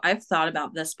 so I've thought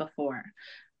about this before,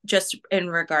 just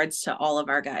in regards to all of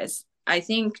our guys. I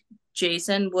think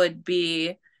Jason would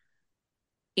be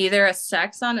either a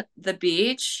sex on the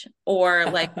beach or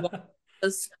like one of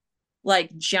those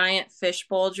like giant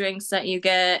fishbowl drinks that you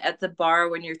get at the bar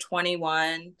when you're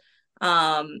 21.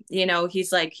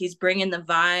 He's bringing the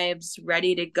vibes,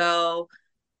 ready to go,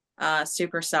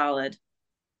 super solid.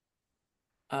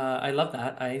 I love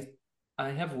that. I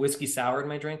have whiskey sour in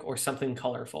my drink or something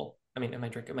colorful. I mean, in my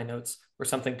drink, in my notes, or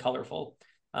something colorful.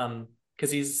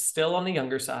 Because he's still on the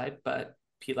younger side, but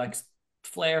he likes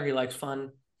flair, he likes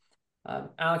fun.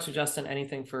 Alex or Justin,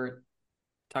 anything for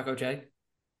Taco J?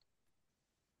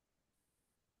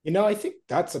 I think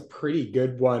that's a pretty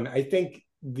good one. I think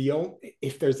the only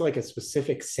if there's like a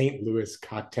specific St. Louis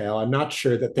cocktail, I'm not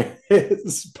sure that there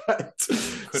is, but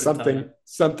Couldn't tell you.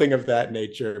 something of that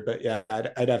nature. But yeah,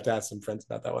 I'd have to ask some friends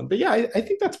about that one. But yeah, I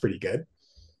think that's pretty good.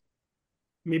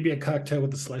 Maybe a cocktail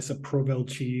with a slice of Provel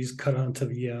cheese cut onto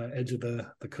the edge of the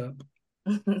cup.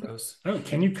 Gross. Oh,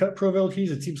 can you cut Provel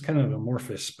cheese? It seems kind of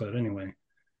amorphous, but anyway.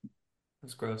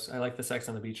 That's gross. I like the Sex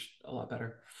on the Beach a lot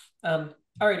better.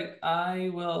 Alrighty,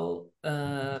 I'll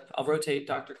rotate.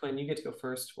 Dr. Quinn, you get to go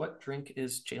first. What drink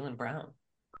is Jaylen Brown?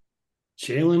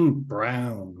 Jaylen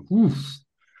Brown. Oof.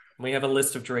 We have a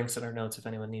list of drinks in our notes if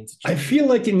anyone needs I feel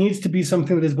like it needs to be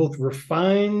something that is both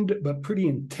refined but pretty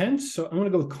intense. So I'm going to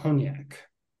go with cognac.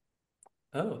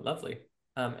 Oh, lovely.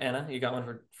 Anna, you got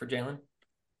one for Jaylen?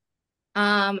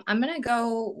 I'm gonna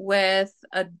go with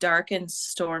a dark and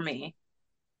stormy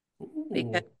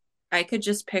because Ooh. I could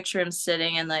just picture him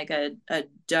sitting in like a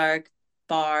dark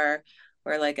bar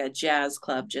or like a jazz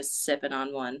club just sipping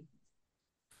on one.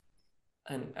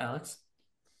 And Alex?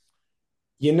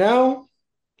 You know,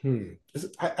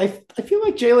 I feel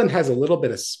like Jaylen has a little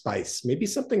bit of spice. Maybe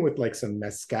something with like some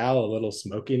mezcal, a little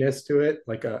smokiness to it,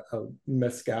 like a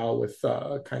mezcal with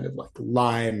kind of like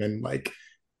lime and like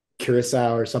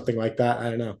curacao or something like that.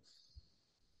 I don't know.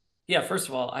 Yeah, first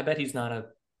of all, I bet he's not a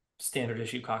standard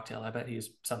issue cocktail. I bet he's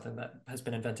something that has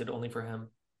been invented only for him.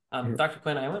 Mhm. Dr.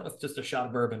 Quinn, I went with just a shot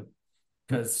of bourbon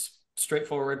because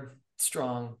straightforward,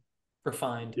 strong,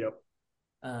 refined. Yep.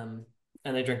 And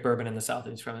they drink bourbon in the South.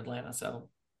 He's from Atlanta, so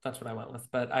that's what I went with.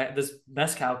 But this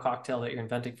mezcal cocktail that you're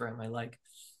inventing for him, I like.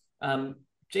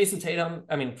 Jason Tatum,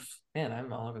 I mean, man,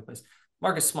 I'm all over the place.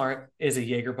 Marcus Smart is a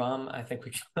Jaeger bomb. I think we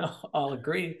can all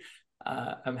agree.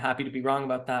 I'm happy to be wrong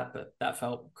about that, but that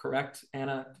felt correct.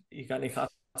 Anna, you got any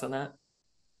thoughts on that?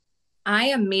 I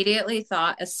immediately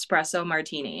thought espresso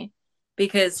martini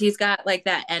because he's got like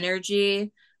that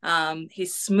energy.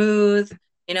 He's smooth,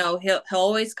 he'll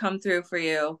always come through for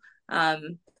you.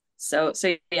 So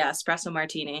yeah, espresso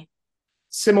martini.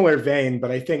 similar vein, but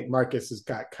I think Marcus has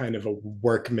got kind of a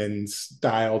workman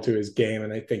style to his game,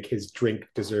 and I think his drink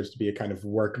deserves to be a kind of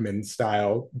workman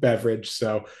style beverage.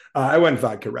 So I went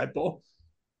vodka Red Bull.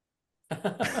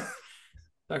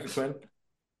 Dr. Quinn?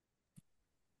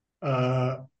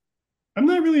 I'm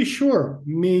not really sure.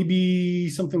 Maybe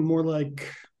something more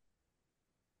like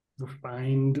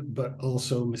refined, but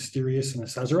also mysterious in a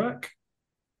Sazerac.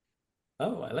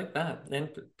 Oh, I like that. And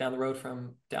down the road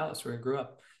from Dallas, where he grew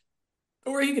up.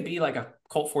 Or he could be like a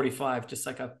Colt 45, just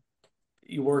like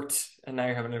you worked and now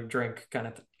you're having a drink kind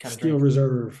of Steel drink.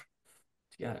 Reserve.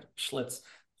 Yeah, Schlitz.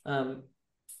 Anna,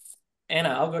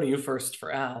 I'll go to you first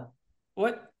for Al.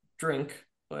 What drink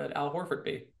would Al Horford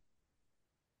be?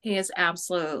 He is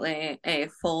absolutely a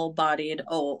full-bodied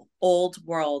old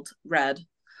world red,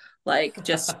 like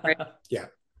just Yeah.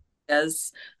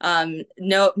 as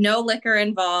no liquor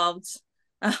involved,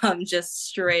 just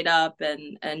straight up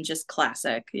and just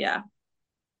classic. Yeah.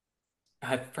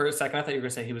 For a second, I thought you were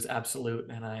going to say he was absolute,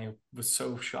 and I was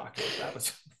so shocked that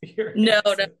was your No,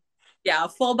 answer. yeah,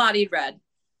 full-bodied red.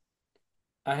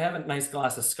 I have a nice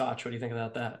glass of scotch. What do you think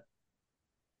about that?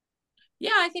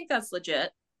 Yeah, I think that's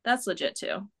legit. That's legit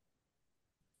too.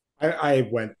 I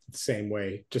went the same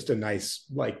way. Just a nice,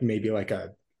 like maybe like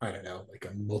a, I don't know, like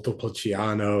a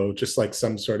Montepulciano, just like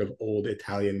some sort of old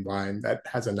Italian wine that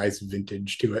has a nice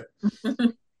vintage to it.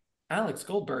 Alex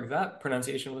Goldberg, that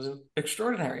pronunciation was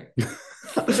extraordinary.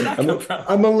 Where did that come from?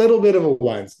 I'm a little bit of a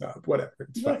wine snob. Whatever,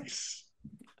 it's fine. Nice.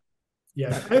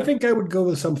 Yeah, I think I would go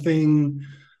with something.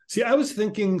 See, I was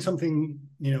thinking something,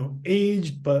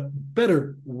 aged, but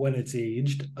better when it's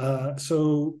aged.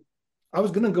 So I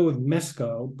was going to go with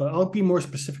Mezcal, but I'll be more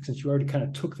specific since you already kind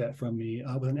of took that from me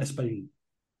with an Espadín.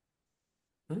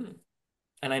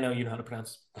 And I know you know how to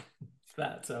pronounce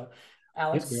that. So, Yes,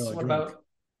 Alex, we all what drink.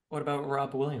 about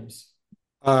Rob Williams?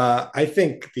 I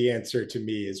think the answer to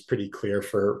me is pretty clear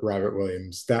for Robert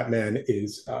Williams. That man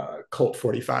is Colt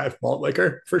 45 malt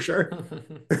liquor for sure.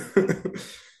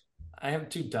 I have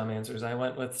two dumb answers. I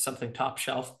went with something top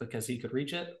shelf because he could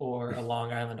reach it, or a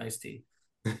Long Island iced tea.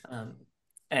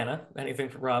 Anna, anything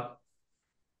for Rob?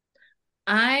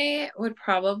 I would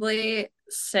probably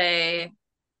say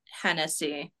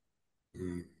Hennessy,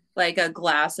 like a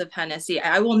glass of Hennessy.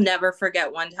 I will never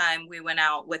forget one time we went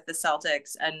out with the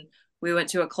Celtics and we went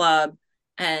to a club,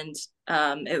 and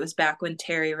it was back when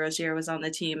Terry Rozier was on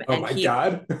the team. Oh and my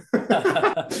God.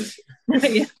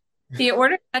 He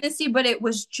ordered Hennessy, but it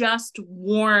was just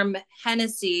warm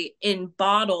Hennessy in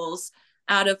bottles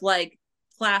out of like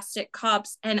plastic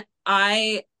cups, and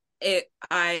I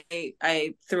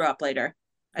threw up later.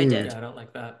 I did. Yeah, I don't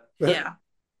like that. Yeah.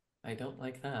 I don't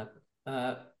like that.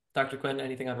 Dr. Quinn,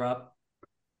 anything on Rob?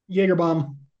 Jaeger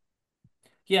bomb.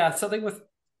 Yeah, something with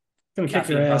Gonna kick your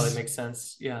caffeine ass. probably makes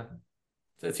sense. Yeah.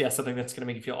 It's something that's gonna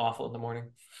make you feel awful in the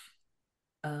morning.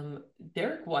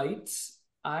 Derek White,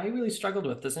 I really struggled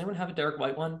with. Does anyone have a Derek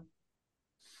White one?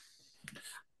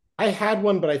 I had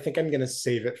one, but I think I'm going to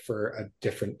save it for a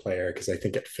different player because I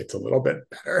think it fits a little bit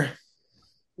better.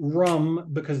 Rum,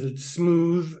 because it's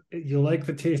smooth. You like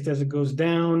the taste as it goes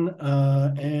down,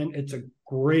 and it's a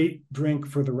great drink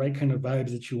for the right kind of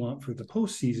vibes that you want for the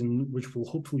postseason, which will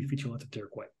hopefully feature lots of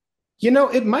Derek White.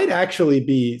 It might actually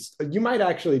be, you might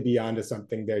actually be onto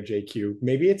something there, JQ.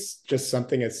 Maybe it's just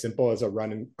something as simple as a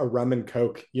rum and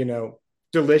Coke,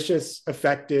 delicious,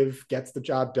 effective, gets the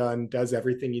job done, does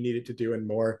everything you need it to do and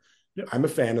more. Yep. I'm a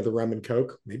fan of the rum and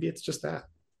Coke. Maybe it's just that.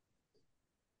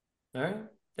 All right.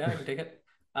 Yeah, I can take it.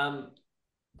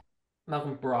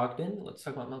 Malcolm Brogdon. Let's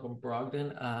talk about Malcolm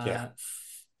Brogdon. Yeah.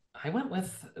 I went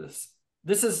with this.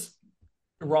 This is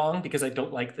wrong because I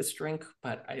don't like this drink,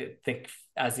 but I think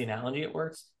as the analogy it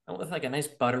works. I went with like a nice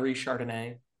buttery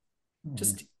Chardonnay.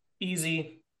 Just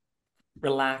easy,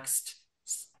 relaxed,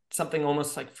 something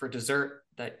almost like for dessert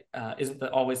that isn't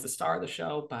always the star of the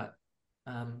show, but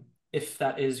if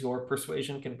that is your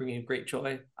persuasion, can bring you great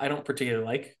joy. I don't particularly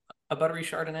like a buttery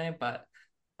Chardonnay, but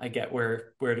I get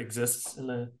where it exists in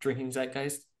the drinking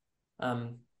zeitgeist.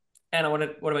 Anna, what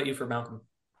about you for Malcolm?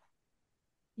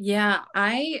 Yeah,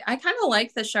 I kind of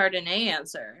like the Chardonnay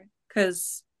answer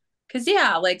because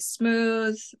yeah, like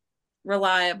smooth,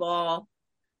 reliable.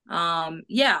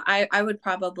 Yeah, I would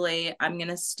probably, I'm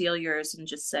gonna steal yours and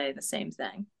just say the same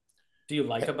thing. Do you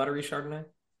like a buttery Chardonnay?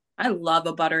 I love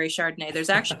a buttery Chardonnay. There's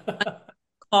actually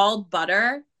called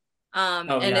butter. Oh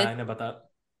and yeah, I know about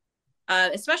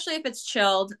that. Especially if it's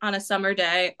chilled on a summer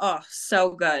day. Oh,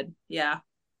 so good. Yeah.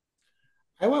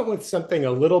 I went with something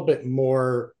a little bit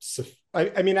more.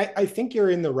 I think you're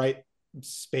in the right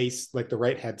space, like the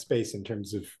right headspace in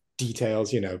terms of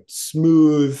details,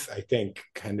 smooth, I think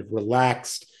kind of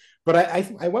relaxed, But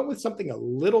I went with something a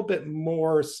little bit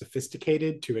more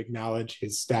sophisticated to acknowledge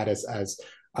his status as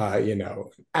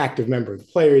active member of the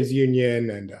players union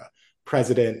and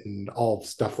president and all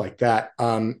stuff like that.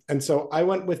 And so I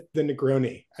went with the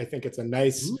Negroni. I think it's a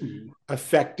nice,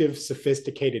 effective,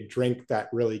 sophisticated drink that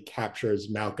really captures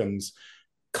Malcolm's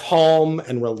calm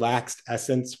and relaxed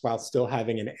essence while still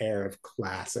having an air of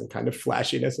class and kind of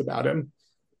flashiness about him.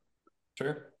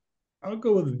 Sure. I'll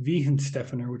go with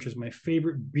Weihenstephaner, which is my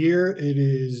favorite beer. It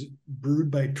is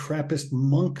brewed by Trappist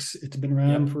monks. It's been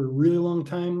around for a really long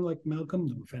time, like Malcolm.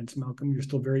 No offense, Malcolm. You're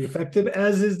still very effective,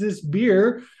 as is this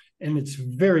beer. And it's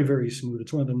very, very smooth.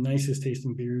 It's one of the nicest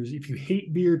tasting beers. If you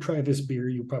hate beer, try this beer.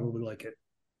 You'll probably like it.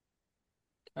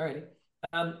 All righty.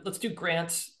 Let's do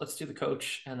Grant. Let's do the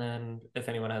coach. And then if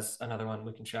anyone has another one,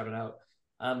 we can shout it out.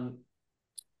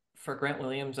 For Grant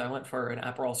Williams, I went for an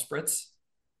Aperol Spritz.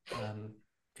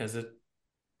 Because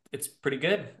it's pretty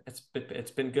good.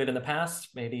 It's been good in the past.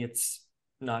 Maybe it's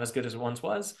not as good as it once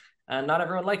was, and not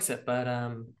everyone likes it. But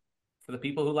for the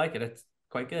people who like it, it's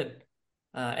quite good.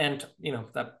 And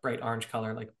that bright orange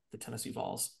color, like the Tennessee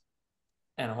Vols.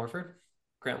 Anna Horford,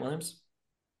 Grant Williams.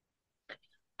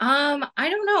 I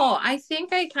don't know. I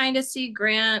think I kind of see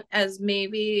Grant as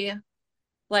maybe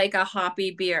like a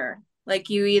hoppy beer. Like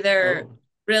you either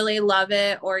really love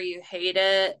it or you hate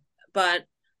it, but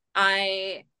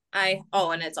and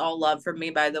it's all love from me,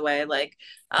 by the way. Like,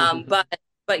 but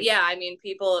yeah, I mean,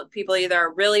 people either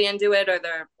are really into it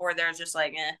or they're just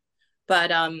like, eh.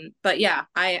 But yeah,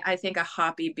 I think a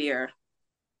hoppy beer.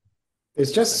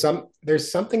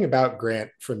 There's something about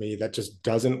Grant for me that just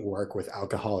doesn't work with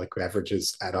alcoholic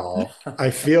beverages at all.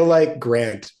 I feel like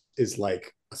Grant is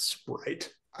like a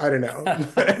Sprite. I don't know.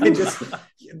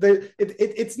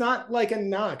 It's not like a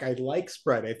knock. I like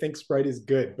Sprite. I think Sprite is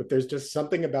good, but there's just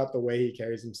something about the way he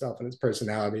carries himself and his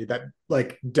personality that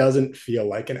like doesn't feel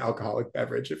like an alcoholic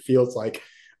beverage. It feels like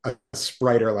a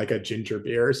Sprite or like a ginger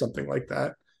beer or something like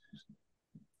that.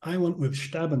 I went with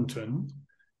Stabenton.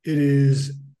 It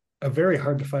is a very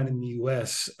hard to find in the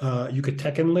US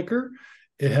Yucatecan liquor.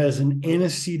 It has an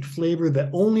aniseed flavor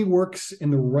that only works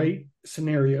in the right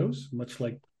scenarios, much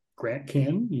like Grant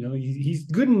can. He's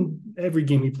good in every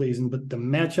game he plays in, but the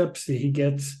matchups that he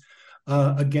gets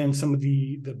against some of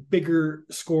the bigger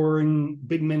scoring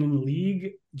big men in the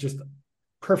league, just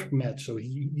perfect match. So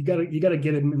you gotta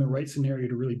get him in the right scenario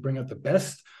to really bring out the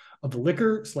best of the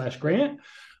liquor / Grant.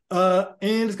 And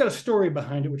it's got a story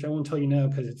behind it, which I won't tell you now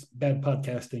because it's bad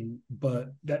podcasting,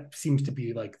 but that seems to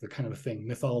be like the kind of thing,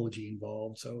 mythology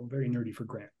involved. So very nerdy for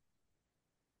Grant.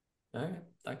 All right,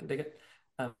 I can dig it.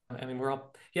 I mean,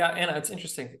 Anna, it's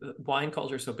interesting. Wine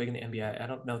culture is so big in the NBA. I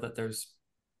don't know that there's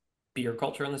beer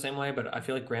culture in the same way, but I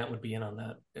feel like Grant would be in on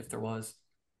that if there was.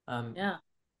 Yeah.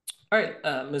 All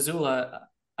right, Missoula,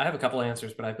 I have a couple of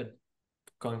answers, but I've been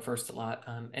going first a lot.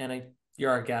 Anna,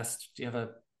 you're our guest. Do you have a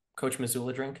Coach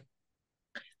Missoula drink?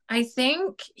 I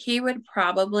think he would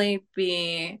probably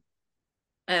be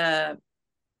a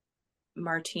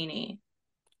martini.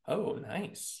 Oh,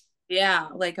 nice. Yeah,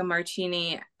 like a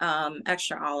martini,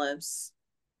 extra olives.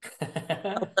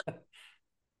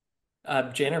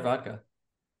 Jane or vodka?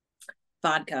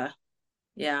 Vodka.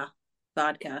 Yeah,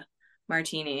 vodka.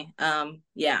 Martini.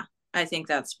 Yeah, I think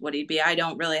that's what he'd be. I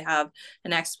don't really have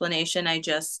an explanation.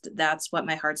 That's what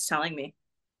my heart's telling me.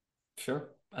 Sure.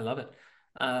 I love it.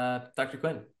 Dr.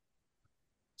 Quinn.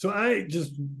 So I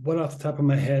just went off the top of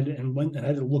my head and I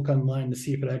had to look online to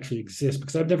see if it actually exists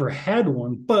because I've never had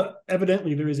one. But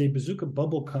evidently, there is a bazooka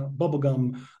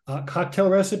bubblegum cocktail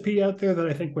recipe out there that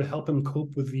I think would help him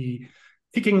cope with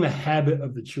kicking the habit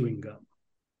of the chewing gum.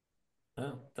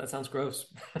 Oh, that sounds gross.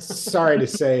 Sorry to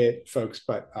say it, folks,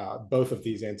 but both of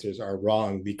these answers are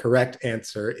wrong. The correct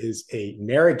answer is a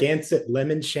Narragansett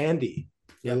lemon shandy.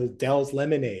 Little Dell's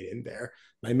lemonade in there.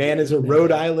 My man is a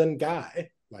Rhode Island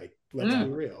guy. Like, let's be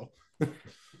real.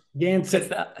 Gansett.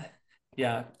 That.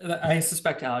 Yeah, I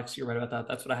suspect, Alex, you're right about that.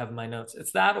 That's what I have in my notes.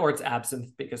 It's that or it's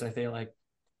absinthe because I feel like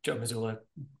Joe Missoula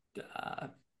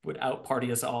would out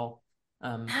party us all.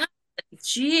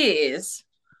 Jeez.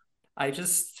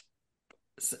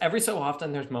 Every so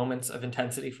often there's moments of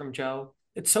intensity from Joe.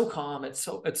 It's so calm. It's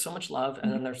so much love.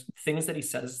 And then there's things that he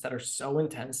says that are so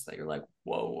intense that you're like,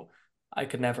 whoa, I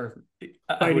could never.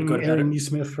 I would go to Aaron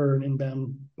Neesmith for an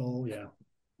inbound ball. Yeah.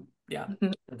 Yeah.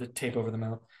 The tape over the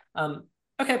mouth.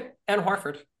 Okay. Anna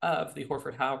Horford of the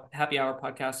Horford Happy Hour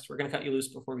podcast. We're going to cut you loose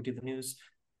before we do the news.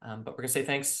 But we're going to say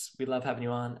thanks. We love having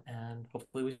you on and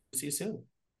hopefully we see you soon.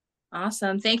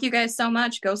 Awesome. Thank you guys so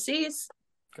much. Go Seas.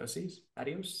 Go Seas.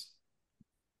 Adios.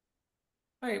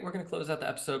 All right. We're going to close out the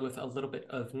episode with a little bit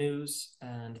of news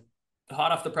and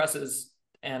hot off the presses.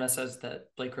 Anna says that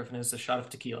Blake Griffin is a shot of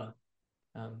tequila.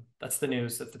 That's the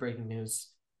news. That's the breaking news.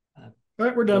 All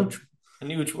right, we're done. A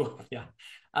new,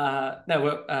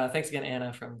 yeah. Thanks again,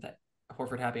 Anna, from the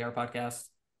Horford Happy Hour podcast,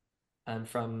 and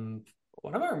from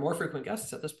one of our more frequent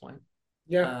guests at this point.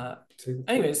 Yeah.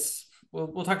 Anyways,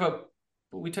 we'll talk about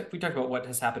we talk about what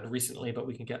has happened recently, but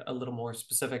we can get a little more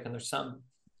specific. And there's some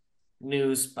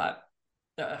news, but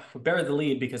we buried the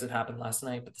lead because it happened last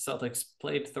night. But the Celtics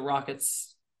played the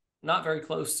Rockets, not very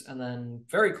close, and then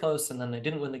very close, and then they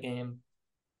didn't win the game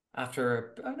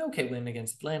after an okay win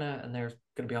against Atlanta, and they're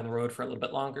going to be on the road for a little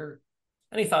bit longer.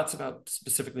 Any thoughts about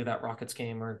specifically that Rockets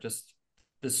game or just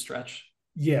this stretch?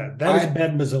 Yeah, that was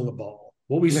bad Mazzola ball.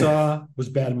 What we saw was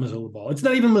bad Mazzola ball. It's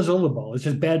not even Mazzola ball. It's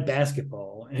just bad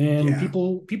basketball. And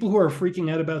people who are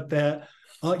freaking out about that,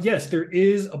 yes, there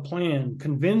is a plan.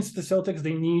 Convince the Celtics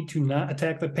they need to not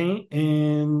attack the paint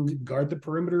and guard the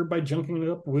perimeter by junking it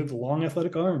up with long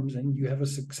athletic arms, and you have a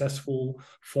successful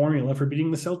formula for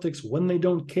beating the Celtics when they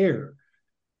don't care.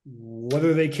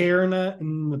 Whether they care or not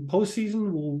in the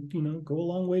postseason will, go a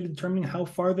long way to determining how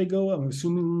far they go. I'm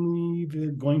assuming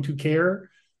they're going to care.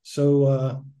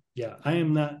 So, I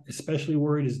am not especially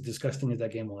worried, as disgusting as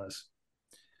that game was.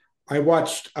 I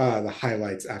watched the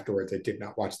highlights afterwards. I did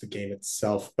not watch the game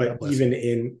itself, but even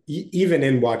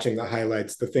in watching the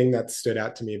highlights, the thing that stood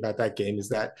out to me about that game is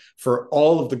that for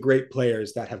all of the great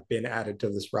players that have been added to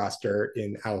this roster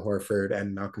in Al Horford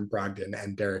and Malcolm Brogdon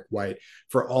and Derek White,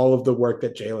 for all of the work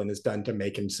that Jalen has done to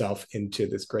make himself into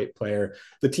this great player,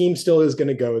 the team still is going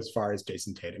to go as far as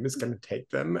Jason Tatum is going to take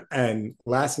them. And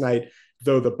last night,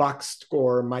 though the box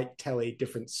score might tell a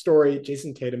different story,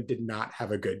 Jason Tatum did not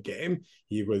have a good game.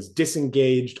 He was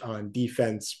disengaged on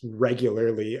defense,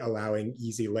 regularly allowing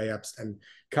easy layups and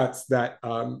cuts that,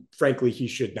 frankly, he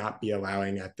should not be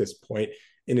allowing at this point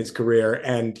in his career.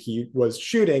 And he was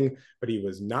shooting, but he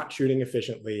was not shooting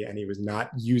efficiently, and he was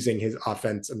not using his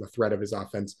offense and the threat of his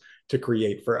offense to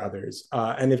create for others.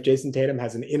 And if Jason Tatum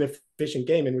has an inefficient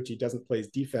game in which he doesn't play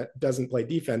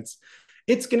defense,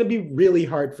 it's going to be really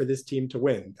hard for this team to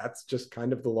win. That's just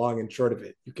kind of the long and short of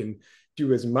it. You can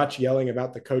do as much yelling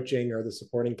about the coaching or the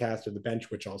supporting cast or the bench,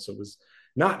 which also was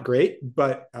not great.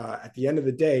 But at the end of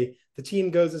the day, the team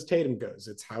goes as Tatum goes.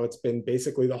 It's how it's been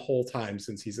basically the whole time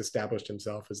since he's established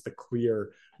himself as the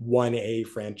clear 1A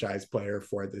franchise player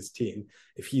for this team.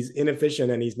 If he's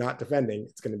inefficient and he's not defending,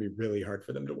 it's going to be really hard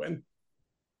for them to win.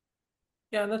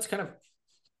 Yeah, and that's kind of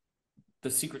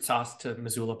the secret sauce to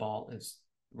Mazzola ball is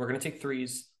we're going to take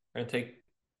threes. We're going to take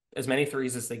as many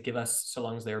threes as they give us, so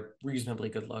long as they're reasonably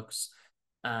good looks.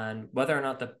 And whether or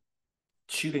not the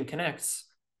shooting connects,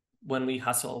 when we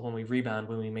hustle, when we rebound,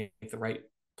 when we make the right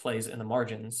plays in the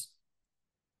margins,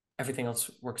 everything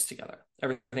else works together.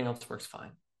 Everything else works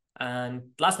fine.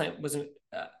 And last night was an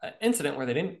incident where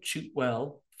they didn't shoot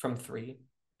well from three.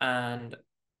 And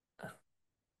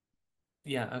what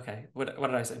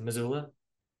did I say? Mazzola?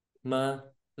 Mazzola.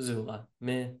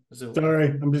 Sorry,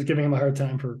 I'm just giving him a hard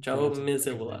time for Joe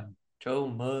Mazzola.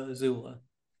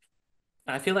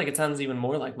 I feel like it sounds even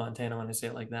more like Montana when I say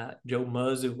it like that. Joe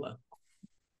Mazzola.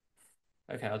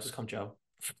 Okay, I'll just call him Joe.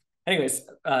 Anyways,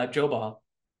 Joe Ball.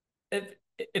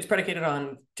 It's predicated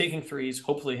on taking threes,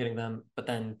 hopefully hitting them, but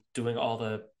then doing all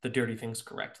the dirty things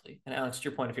correctly. And Alex, to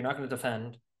your point, if you're not going to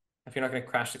defend, if you're not going to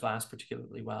crash the glass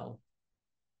particularly well,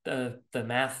 the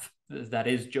math that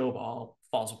is Joe Ball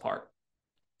falls apart.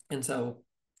 And so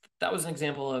that was an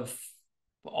example of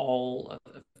all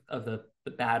of the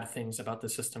bad things about the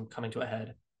system coming to a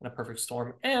head in a perfect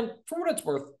storm. And for what it's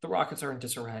worth, the Rockets are in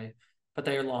disarray, but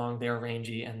they are long, they are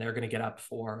rangy, and they're going to get up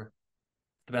for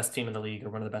the best team in the league or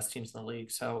one of the best teams in the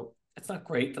league. So it's not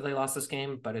great that they lost this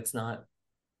game, but it's not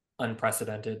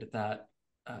unprecedented that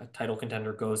a title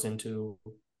contender goes into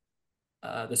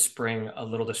the spring a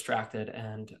little distracted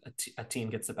and a team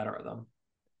gets the better of them.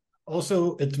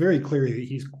 Also, it's very clear that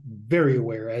he's very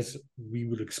aware, as we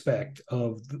would expect,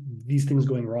 of these things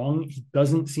going wrong. He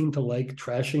doesn't seem to like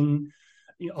trashing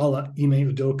a la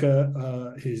Ime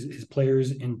Udoka, his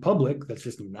players in public. That's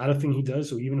just not a thing he does.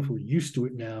 So even if we're used to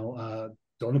it now,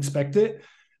 don't expect it.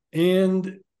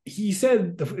 And he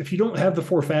said, if you don't have the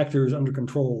four factors under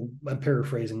control, I'm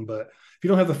paraphrasing, but if you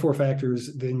don't have the four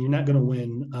factors, then you're not going to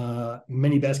win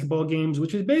many basketball games,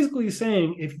 which is basically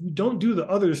saying if you don't do the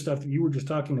other stuff that you were just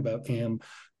talking about, Cam,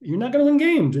 you're not going to win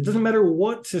games. It doesn't matter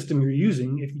what system you're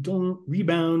using. If you don't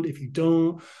rebound, if you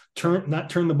don't turn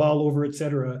the ball over,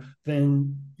 etc.,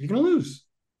 then you're going to lose.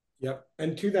 Yep.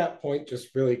 And to that point,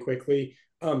 just really quickly,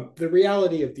 The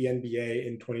reality of the NBA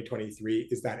in 2023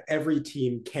 is that every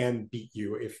team can beat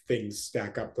you if things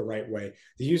stack up the right way.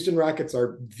 The Houston Rockets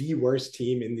are the worst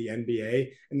team in the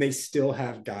NBA, and they still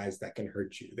have guys that can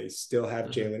hurt you. They still have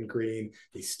Jalen Green.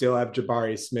 They still have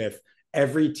Jabari Smith.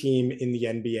 Every team in the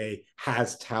NBA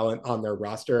has talent on their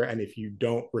roster, and if you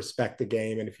don't respect the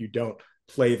game and if you don't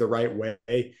play the right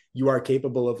way, you are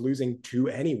capable of losing to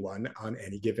anyone on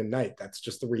any given night. That's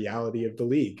just the reality of the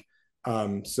league.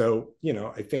 So,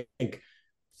 I think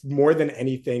more than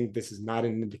anything, this is not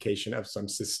an indication of some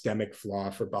systemic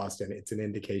flaw for Boston. It's an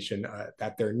indication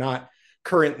that they're not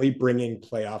currently bringing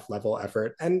playoff level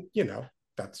effort. And,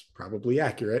 that's probably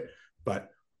accurate. But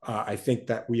I think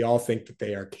that we all think that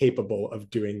they are capable of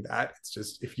doing that. It's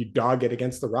just if you dog it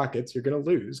against the Rockets, you're going to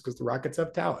lose because the Rockets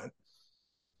have talent.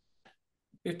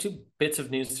 We have two bits of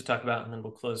news to talk about, and then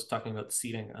we'll close talking about the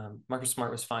seeding. Marcus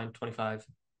Smart was fined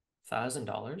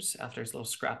 $25,000 after his little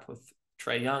scrap with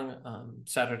Trae Young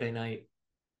Saturday night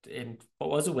in what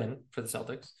was a win for the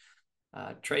Celtics.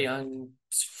 Trae Young's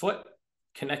foot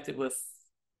connected with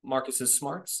Marcus's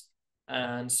Smart's,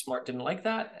 and Smart didn't like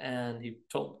that, and he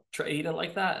told Trae he didn't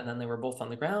like that, and then they were both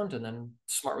on the ground, and then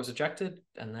Smart was ejected,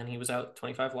 and then he was out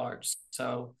 25 large.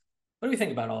 So what do we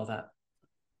think about all of that?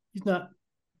 He's not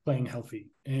playing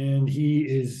healthy, and he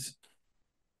is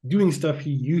doing stuff he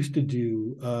used to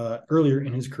do earlier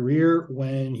in his career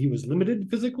when he was limited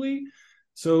physically.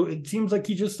 So it seems like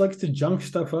he just likes to junk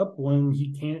stuff up when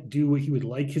he can't do what he would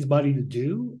like his body to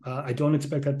do. I don't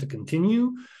expect that to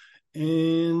continue,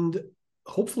 and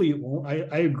hopefully it won't.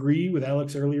 I agree with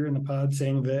Alex earlier in the pod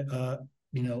saying that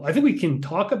I think we can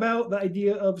talk about the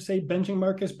idea of, say, benching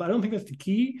Marcus, but I don't think that's the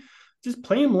key. Just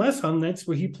play him less on nights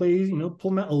where he plays,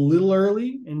 pull him out a little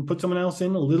early and put someone else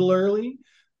in a little early.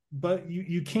 But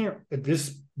you can't, at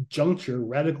this juncture,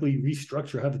 radically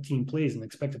restructure how the team plays and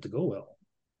expect it to go well.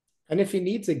 And if he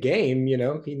needs a game,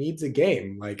 he needs a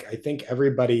game. Like, I think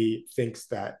everybody thinks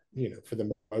that, for the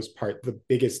most part, the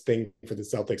biggest thing for the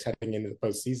Celtics heading into the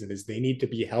postseason is they need to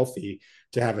be healthy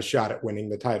to have a shot at winning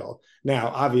the title.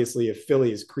 Now, obviously, if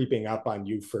Philly is creeping up on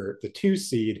you for the 2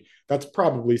 seed, that's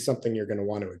probably something you're going to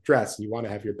want to address. You want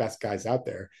to have your best guys out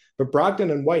there. But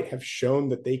Brogdon and White have shown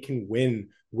that they can win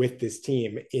with this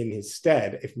team in his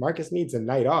stead. If Marcus needs a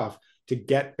night off to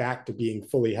get back to being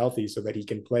fully healthy so that he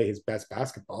can play his best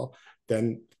basketball,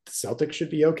 then the Celtics should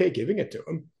be okay giving it to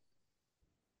him.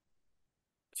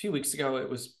 A few weeks ago, it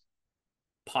was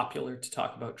popular to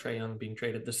talk about Trae Young being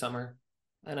traded this summer,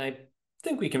 and I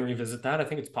think we can revisit that. I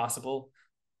think it's possible.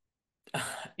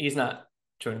 He's not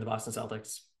joining the Boston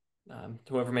Celtics.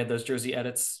 Whoever made those jersey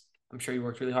edits, I'm sure you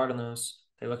worked really hard on those.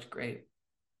 They looked great.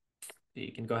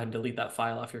 You can go ahead and delete that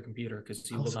file off your computer because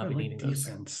you will not be needing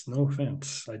defense. Those. No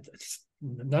offense. It's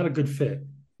not a good fit.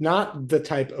 Not the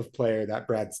type of player that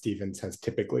Brad Stevens has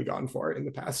typically gone for in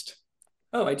the past.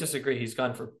 Oh, I disagree. He's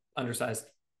gone for undersized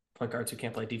point guards who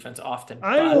can't play defense often.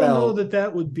 I don't know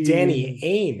that would be... Danny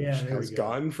Ainge has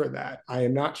gone for that. I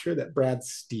am not sure that Brad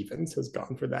Stevens has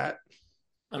gone for that.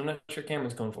 I'm not sure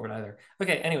Cameron's going for it either.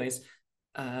 Okay, anyways,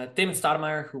 Damon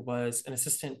Stoudemire, who was an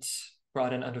assistant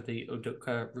brought in under the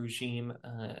Udoka regime,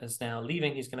 is now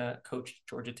leaving. He's going to coach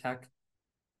Georgia Tech,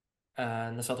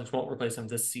 and the Celtics won't replace him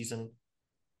this season.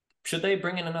 Should they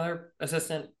bring in another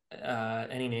assistant?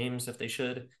 Any names if they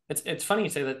should? It's funny you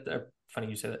say that. Funny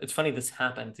you say that. It's funny this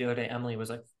happened. The other day, Emily was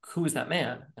like, "Who is that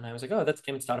man?" And I was like, "Oh, that's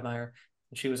Damon Stoudemire."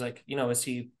 And she was like, "Is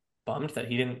he bummed that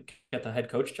he didn't get the head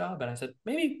coach job?" And I said,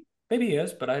 maybe he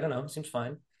is, but I don't know. Seems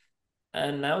fine.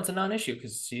 And now it's a non-issue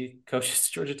because he coaches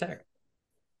Georgia Tech.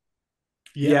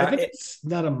 Yeah, I think it's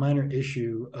not a minor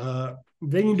issue.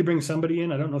 They need to bring somebody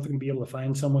in. I don't know if they're going to be able to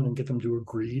find someone and get them to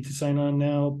agree to sign on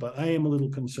now, but I am a little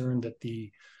concerned that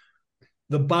the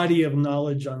body of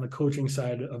knowledge on the coaching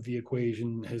side of the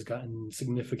equation has gotten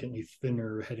significantly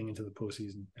thinner heading into the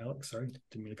postseason. Alex, sorry,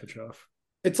 didn't mean to cut you off.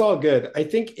 It's all good. I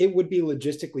think it would be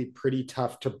logistically pretty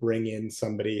tough to bring in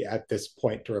somebody at this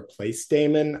point to replace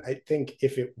Damon. I think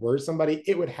if it were somebody,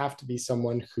 it would have to be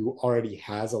someone who already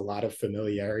has a lot of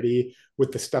familiarity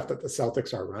with the stuff that the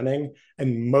Celtics are running.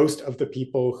 And most of the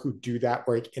people who do that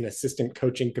work in assistant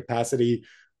coaching capacity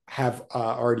have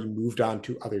already moved on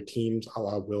to other teams, a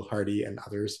la Will Hardy and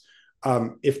others.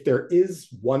 If there is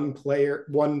one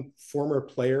former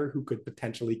player who could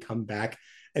potentially come back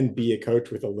and be a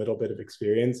coach with a little bit of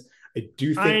experience, I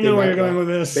do think I know where you're going with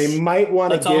this. They might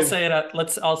want to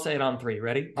Let's all say it on 3.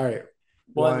 Ready? All right.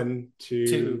 1,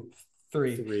 2,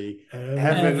 Three.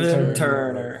 Evan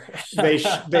Turner.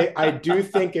 I do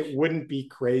think it wouldn't be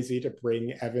crazy to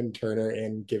bring Evan Turner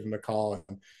in, give him a call,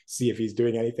 and see if he's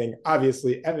doing anything.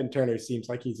 Obviously, Evan Turner seems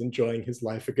like he's enjoying his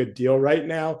life a good deal right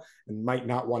now and might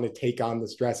not want to take on the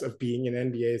stress of being an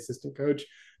NBA assistant coach.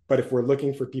 But if we're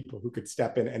looking for people who could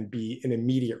step in and be an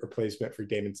immediate replacement for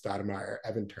Damon Stoudemire,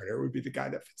 Evan Turner would be the guy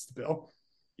that fits the bill.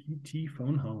 ET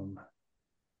phone home.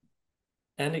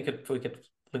 And we could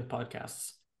link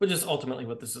podcasts, which is ultimately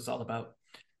what this is all about.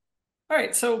 All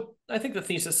right, so I think the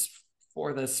thesis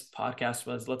for this podcast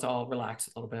was let's all relax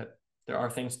a little bit. There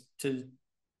are things to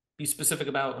be specific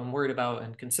about and worried about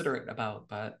and considerate about,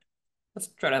 but let's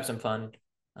try to have some fun.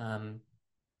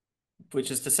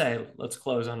 Which is to say, let's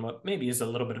close on what maybe is a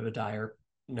little bit of a dire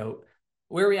note.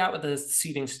 Where are we at with the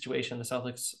seeding situation? The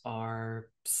Celtics are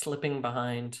slipping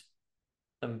behind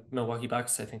the Milwaukee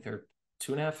Bucks. I think they're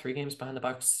 2.5, 3 games behind the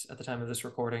Bucks at the time of this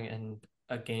recording and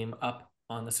a game up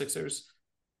on the Sixers.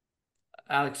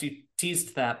 Alex, you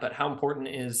teased that, but how important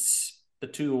is the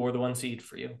 2 or the 1 seed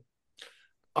for you?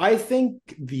 I think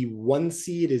the 1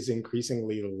 seed is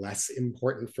increasingly less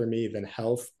important for me than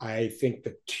health. I think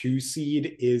the 2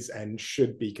 seed is and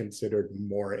should be considered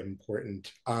more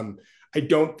important. I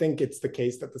don't think it's the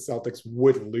case that the Celtics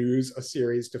would lose a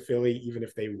series to Philly, even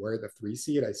if they were the 3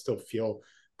 seed. I still feel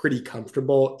pretty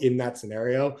comfortable in that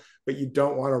scenario, but you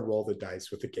don't want to roll the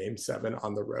dice with a game 7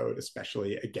 on the road,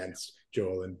 especially against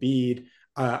Joel Embiid.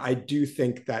 I do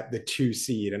think that the 2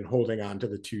 seed and holding on to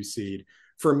the 2 seed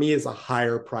for me is a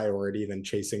higher priority than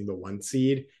chasing the 1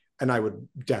 seed. And I would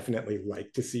definitely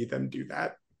like to see them do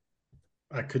that.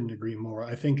 I couldn't agree more.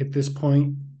 I think at this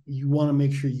point, you want to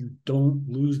make sure you don't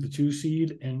lose the 2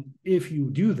 seed. And if you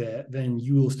do that, then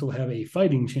you will still have a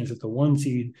fighting chance at the 1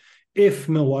 seed if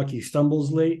Milwaukee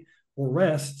stumbles late or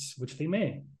rests, which they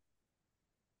may.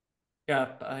 Yeah,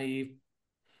 I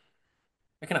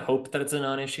kind of hope that it's a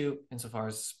non-issue insofar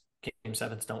as game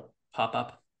 7s don't pop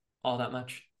up all that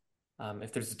much.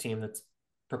 If there's a team that's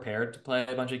prepared to play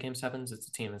a bunch of game 7s, it's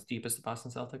a team as deep as the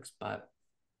Boston Celtics, but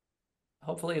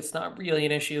hopefully it's not really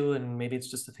an issue and maybe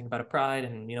it's just a thing about a pride.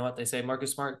 And you know what they say,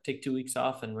 Marcus Smart, take 2 weeks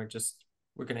off and we're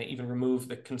going to even remove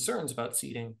the concerns about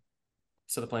seeding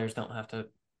so the players don't have to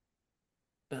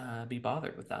be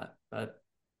bothered with that. But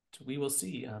we will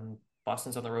see.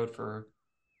 Boston's on the road for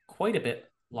quite a bit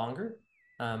longer.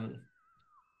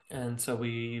 And so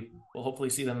we will hopefully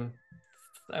see them.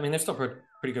 I mean, they're still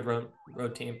pretty good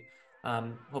road team.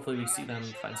 Hopefully we see them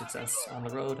find success on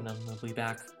the road and then they'll be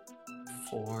back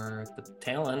for the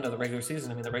tail end of the regular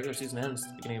season. I mean, the regular season ends at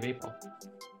the beginning of April.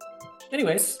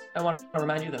 Anyways, I want to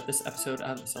remind you that this episode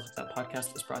of the Celtics Out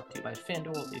podcast is brought to you by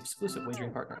FanDuel, the exclusive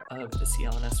wagering partner of the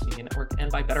CLNS Media Network,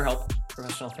 and by BetterHelp,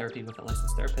 professional therapy with a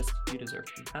licensed therapist. You deserve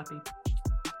to be happy.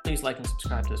 Please like and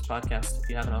subscribe to this podcast if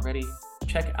you haven't already.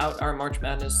 Check out our March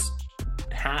Madness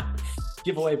hat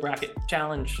giveaway bracket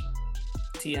challenge,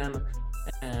 TM,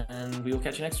 and we will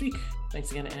catch you next week.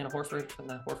 Thanks again to Anna Horford from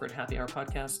the Horford Happy Hour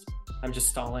podcast. I'm just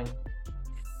stalling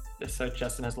so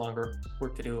Justin has longer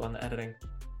work to do on the editing.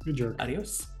 Good jerk.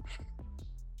 Adios.